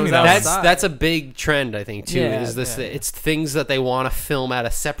it. That's a big trend, I think, too. It's things that they want to film at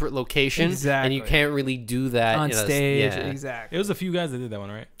a separate location, and you can't really do that on stage. Exactly. It was a few guys that did that one,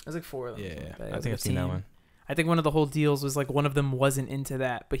 right? It was like 4 of them. Yeah, I think I've seen that one. I think one of the whole deals was like one of them wasn't into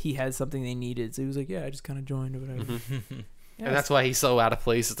that, but he had something they needed, so he was like, "Yeah, I just kind of joined or whatever." And that's why he's so out of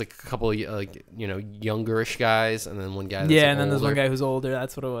place. It's like a couple of youngerish guys, and then one guy. That's and then there's one guy who's older.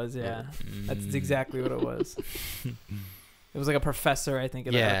 That's what it was. Yeah, that's exactly what it was. It was like a professor, I think,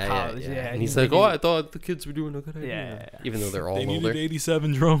 at college. Yeah, and he's like, "Oh, I thought the kids were doing a good idea." Yeah. Even though they're all older. They needed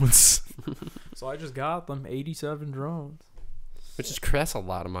 87 drones, so I just got them 87 drones. Which is that's a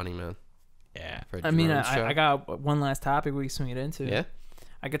lot of money, man. Yeah. I mean, I got one last topic we can swing it into. Yeah.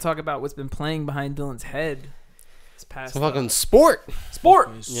 I could talk about what's been playing behind Dylan's head this past. Some fucking sport.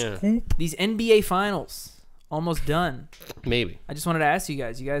 Yeah. These NBA finals almost done. Maybe. I just wanted to ask you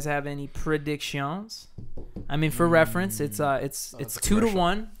guys. You guys have any predictions? I mean, for reference, it's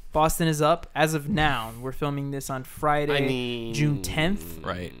 2-1. Boston is up as of now. We're filming this on Friday, June 10th.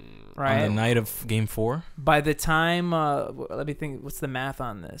 Right. Right. On the night of Game 4. By the time, let me think, what's the math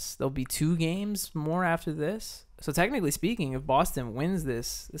on this? There'll be 2 games more after this. So technically speaking, if Boston wins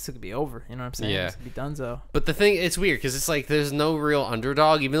this could be over. You know what I'm saying? Yeah. This could be donezo. But the thing, it's weird because it's like there's no real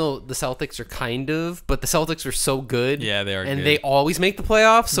underdog, even though the Celtics are kind of. But the Celtics are so good. Yeah, they are and good. they always make the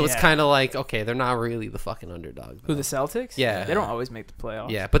playoffs. So it's kind of like, okay, they're not really the fucking underdog. Who, the Celtics? Yeah. They don't always make the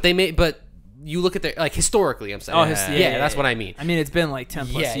playoffs. Yeah, but they may. But you look at their, like, historically, I'm saying. Oh, yeah, that's what I mean. I mean, it's been like 10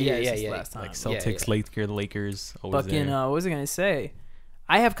 plus years since last time. Like Celtics, Lakers, always fucking, there. what was I going to say?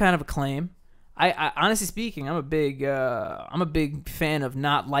 I have kind of a claim. I honestly speaking, I'm a big fan of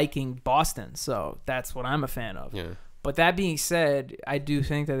not liking Boston, so that's what I'm a fan of. Yeah. But that being said, I do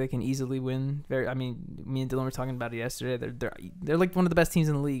think that they can easily win. I mean, me and Dylan were talking about it yesterday. They're like one of the best teams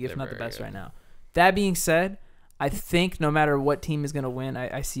in the league, if not the best right now. That being said, I think no matter what team is going to win,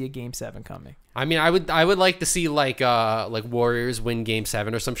 I see a Game 7 coming. I mean, I would like to see like Warriors win Game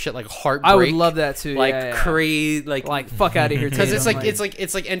 7 or some shit like heartbreak. I would love that too. Like crazy, like fuck out of here. Because it's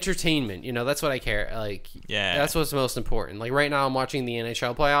like entertainment. You know, that's what I care. Like, Yeah. that's what's most important. Like right now, I'm watching the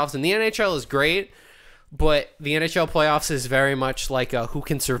NHL playoffs, and the NHL is great, but the NHL playoffs is very much like who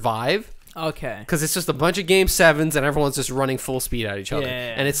can survive. Okay. Because it's just a bunch of Game 7s and everyone's just running full speed at each other.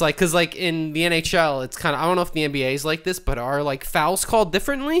 Yeah. And it's like, because like in the NHL, it's kind of, I don't know if the NBA is like this, but are like fouls called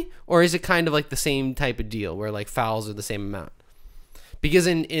differently? Or is it kind of like the same type of deal where like fouls are the same amount? Because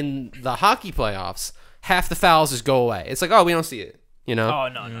in the hockey playoffs, half the fouls just go away. It's like, oh, we don't see it. You know? Oh,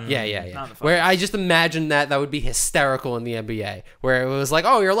 no. Yeah. Where I just imagine that would be hysterical in the NBA, where it was like,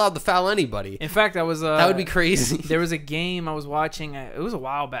 oh, you're allowed to foul anybody. In fact, that would be crazy. There was a game I was watching. It was a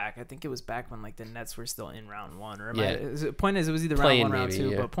while back. I think it was back when like the Nets were still in round one. Or point is, it was either round one, round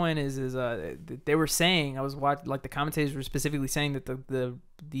two. But point is they were saying, I was watching, like the commentators were specifically saying that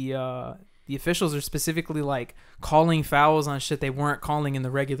the officials are specifically like calling fouls on shit they weren't calling in the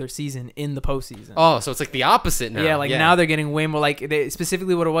regular season in the postseason. Oh, so it's like the opposite now. Yeah, now they're getting way more like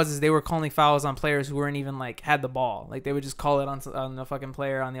specifically what it was is they were calling fouls on players who weren't even like had the ball. Like they would just call it on the fucking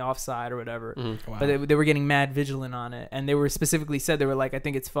player on the offside or whatever. Mm-hmm. Wow. But they were getting mad vigilant on it, and they were specifically said they were like, I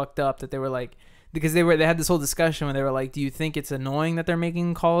think it's fucked up that they were like. Because they had this whole discussion where they were like, do you think it's annoying that they're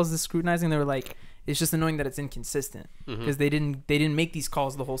making calls this scrutinizing? They were like, it's just annoying that it's inconsistent because they didn't make these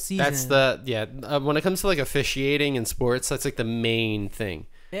calls the whole season. That's when it comes to like officiating in sports, that's like the main thing.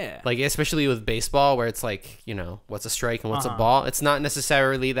 Yeah. Like especially with baseball where it's like, you know, what's a strike and what's a ball. It's not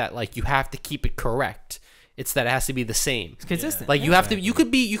necessarily that like you have to keep it correct. It's that it has to be the same. It's consistent. Like you have to, you could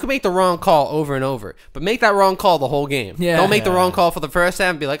make the wrong call over and over, but make that wrong call the whole game. Yeah. Don't make the wrong call for the first half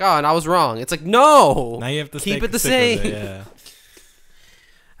and be like, oh, and I was wrong. It's like, no. Now you have to keep it the stick same. with it,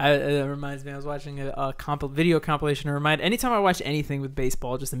 yeah. It reminds me, I was watching a video compilation. Anytime I watch anything with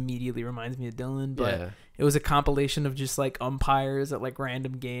baseball, it just immediately reminds me of Dylan. But it was a compilation of just like umpires at like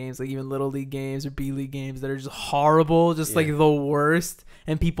random games, like even little league games or B league games that are just horrible, just like the worst,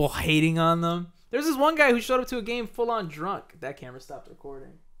 and people hating on them. There's this one guy who showed up to a game full on drunk. That camera stopped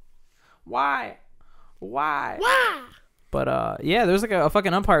recording. Why? But there's like a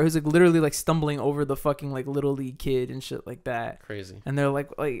fucking umpire who's like literally like stumbling over the fucking like little league kid and shit like that. Crazy. And they're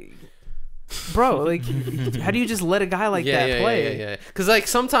like, bro, like, how do you just let a guy like that play? Yeah. Because like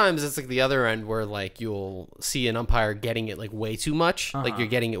sometimes it's like the other end where like you'll see an umpire getting it like way too much, like you're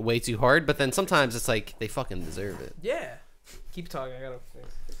getting it way too hard. But then sometimes it's like they fucking deserve it. Yeah. Keep talking. I gotta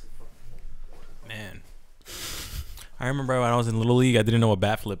fix it. Man. I remember when I was in Little League, I didn't know what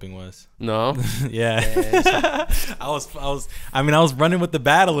bat flipping was. No? Yeah. I was running with the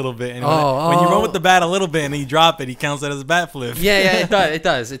bat a little bit. And when you run with the bat a little bit and then you drop it, he counts that as a bat flip. Yeah, it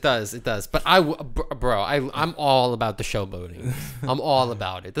does. But I'm all about the showboating. I'm all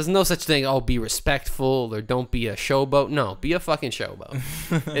about it. There's no such thing, be respectful or don't be a showboat. No, be a fucking showboat.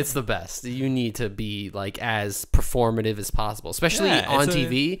 It's the best. You need to be like as performative as possible, especially on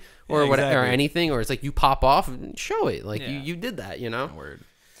TV or whatever, or anything, or it's like you pop off and show it. Like you did that, you know? Word.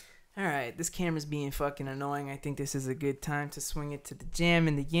 All right, this camera's being fucking annoying. I think this is a good time to swing it to the jam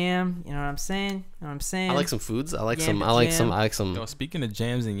and the yam. You know what I'm saying? I like some foods. I like some. Yo, speaking of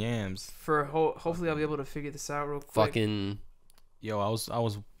jams and yams, hopefully I'll be able to figure this out real quick. Fucking. Yo, I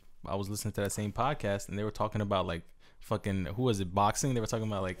was listening to that same podcast and they were talking about like fucking who was it, boxing? They were talking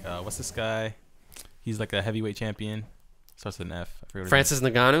about like what's this guy? He's like a heavyweight champion. Starts with an F. I Francis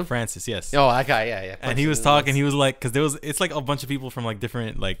Ngannou? Francis, yes. Oh, that guy, yeah. And he was talking, he was like, because it's like a bunch of people from like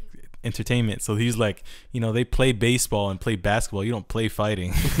different like entertainment. So he's like, they play baseball and play basketball. You don't play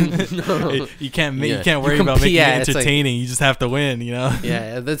fighting. You can't worry about making it entertaining. You just have to win,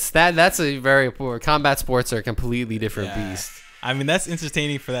 Yeah, that's a very poor. Combat sports are a completely different beast. I mean, that's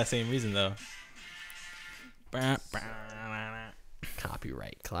entertaining for that same reason though.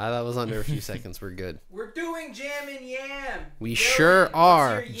 Copyright. That was under a few seconds. We're good. We're doing jam and yam. We sure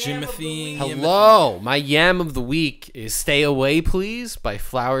are. Jimothy. Hello. My yam of the week is Stay Away Please by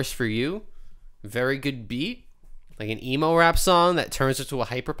Flowers for You. Very good beat. Like an emo rap song that turns into a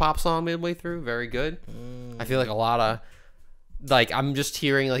hyperpop song midway through. Very good. I feel like a lot of like I'm just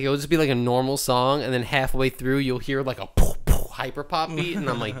hearing like it'll just be like a normal song and then halfway through you'll hear like a hyperpop beat and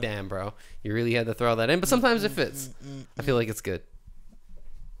I'm like, damn, bro, you really had to throw that in. But sometimes it fits. I feel like it's good.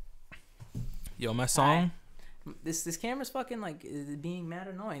 Yo, my song. This camera's fucking like being mad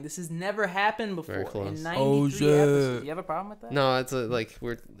annoying. This has never happened before. Very close. In 93 episodes. You have a problem with that? No, it's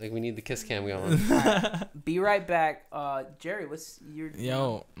we need the kiss cam going. Right. Be right back. Jerry, what's your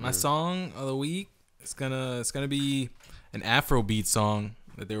my song of the week? It's gonna be an Afrobeat song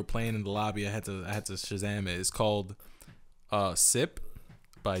that they were playing in the lobby. I had to Shazam it. It's called "Sip"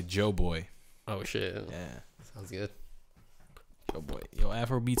 by Joe Boy. Oh shit! Yeah, sounds good. Joe Boy,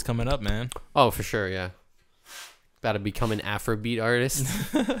 Afrobeat's coming up, man. Oh, for sure, yeah. About to become an Afrobeat artist.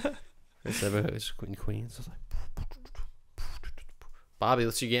 It's Queens. Bobby,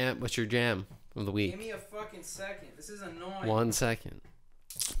 what's your jam of the week? Give me a fucking second. This is annoying. 1 second.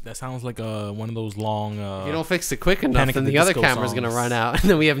 That sounds like one of those long. If you don't fix it quick enough, Panic then at the the other Disco camera's gonna songs. run out, and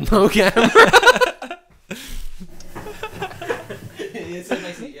then we have no camera.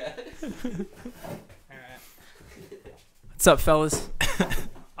 What's up, fellas?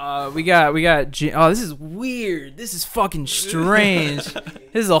 We got. Oh, this is weird. This is fucking strange.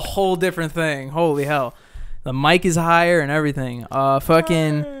 This is a whole different thing. Holy hell, the mic is higher and everything.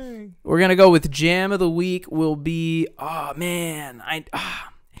 We're gonna go with jam of the week. Will be. Oh man,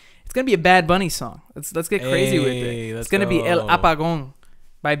 it's gonna be a Bad Bunny song. Let's get crazy with it. It's gonna be El Apagón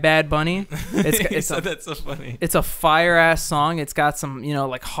by Bad Bunny. That's so funny. It's a fire ass song. It's got some,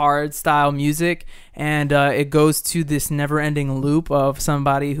 like hard style music, and it goes to this never ending loop of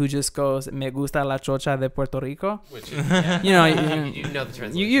somebody who just goes, "Me gusta la chocha de Puerto Rico." Which you know the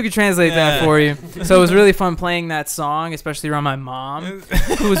translation. You can translate that for you. So it was really fun playing that song, especially around my mom,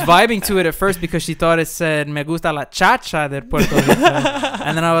 who was vibing to it at first because she thought it said "Me gusta la chacha de Puerto Rico,"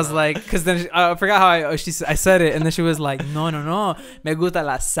 and then I was like, because then I forgot how I said it, and then she was like, "No, me gusta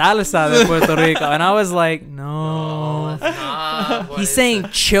la salsa de Puerto Rico," and I was like, "No, that's not what he's it saying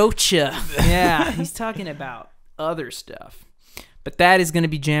chocha." Yeah, he's talking about other stuff. But that is going to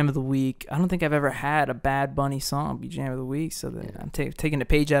be jam of the week. I don't think I've ever had a Bad Bunny song be jam of the week, so I'm taking a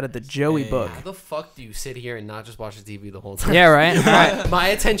page out of the Joey book. How the fuck do you sit here and not just watch the TV the whole time? Yeah, right. Right. My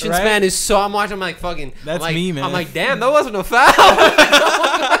attention span is so I'm watching. I'm like fucking. That's me, man. I'm like, damn, that wasn't a foul.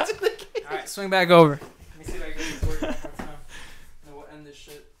 All right, swing back over. Let me see if I can get this working one more time. Then we'll end this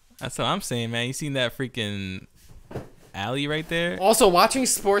shit. That's what I'm saying, man. You seen that freaking alley right there? Also, watching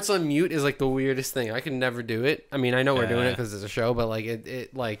sports on mute is like the weirdest thing. I could never do it. I mean, I know we're doing it because it's a show, but like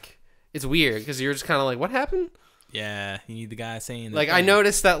it's weird because you're just kind of like, what happened? Yeah, you need the guy saying. Like I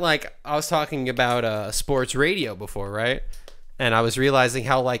noticed that like I was talking about sports radio before, right? And I was realizing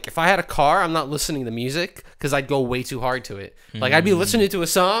how like if I had a car, I'm not listening to music because I'd go way too hard to it. Like I'd be listening to a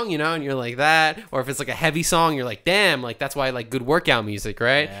song, and you're like that. Or if it's like a heavy song, you're like, damn, like that's why I like good workout music,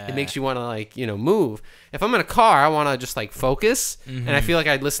 right? Yeah. It makes you want to like move. If I'm in a car, I want to just like focus, and I feel like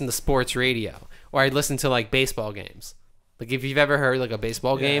I'd listen to sports radio or I'd listen to like baseball games. Like if you've ever heard like a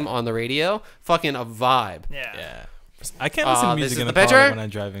baseball game on the radio, fucking a vibe. Yeah. I can't listen to music in the pitcher. car when I'm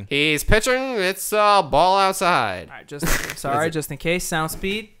driving. He's pitching. It's a ball outside. All right, just in case, sound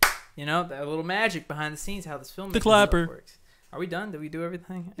speed. That little magic behind the scenes, how this film The clapper. works. Are we done? Did we do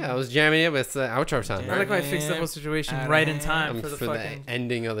everything? Yeah, I was jamming it with outro time. I like how I fixed the whole situation right in time for the fucking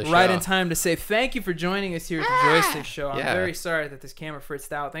ending of the show. Right in time to say thank you for joining us here at the Joystick Show. I'm Yeah. very sorry that this camera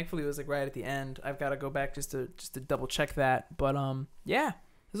fritzed out. Thankfully, it was like right at the end. I've got to go back just to double check that. But yeah,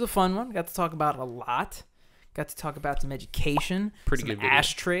 this was a fun one. Got to talk about it a lot. Got to talk about some education, Pretty some good video.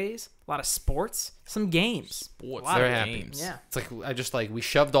 ashtrays, a lot of sports, some games. Sports. A lot Very of happy. games. Yeah. It's like we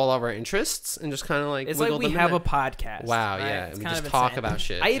shoved all of our interests and just kind of like It's like wiggled we them have in a there. podcast. Wow, right? yeah, It's and we kind just of talk insane. about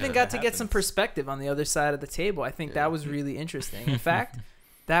shit. I even Yeah, got that to get some happens. perspective on the other side of the table. I think that was really interesting. In fact,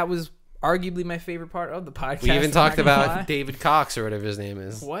 that was arguably my favorite part of the podcast. We even I'm talked not gonna about lie. David Cox or whatever his name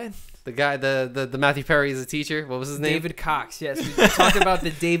is. What? The guy, the Matthew Perry is a teacher. What was his name? David Cox. Yes, we talked about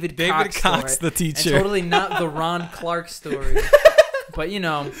the David Cox Cox, story, the teacher. and totally not the Ron Clark story. But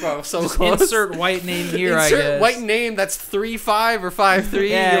Bro, so just close. insert white name here. I Insert guess. white name that's 3'5" or 5'3".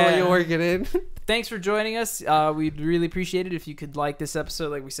 Yeah. You'll work it in. Thanks for joining us. We'd really appreciate it if you could like this episode,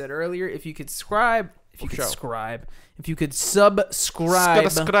 like we said earlier. If you could subscribe, if you could subscribe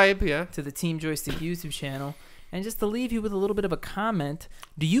Subscribe, yeah. to the Team Joystick YouTube channel. And just to leave you with a little bit of a comment,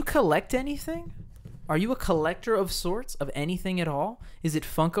 do you collect anything? Are you a collector of sorts of anything at all? Is it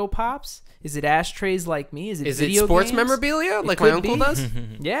Funko Pops? Is it ashtrays like me? Is it video sports games? memorabilia It like my could uncle be. does?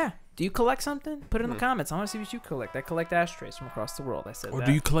 Yeah. Do you collect something? Put it in the comments. I want to see what you collect. I collect ashtrays from across the world. I said Or that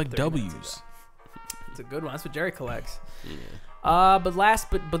do you collect 30 minutes W's? ago. It's a good one. That's what Jerry collects. Yeah. But last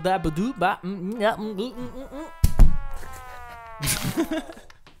but that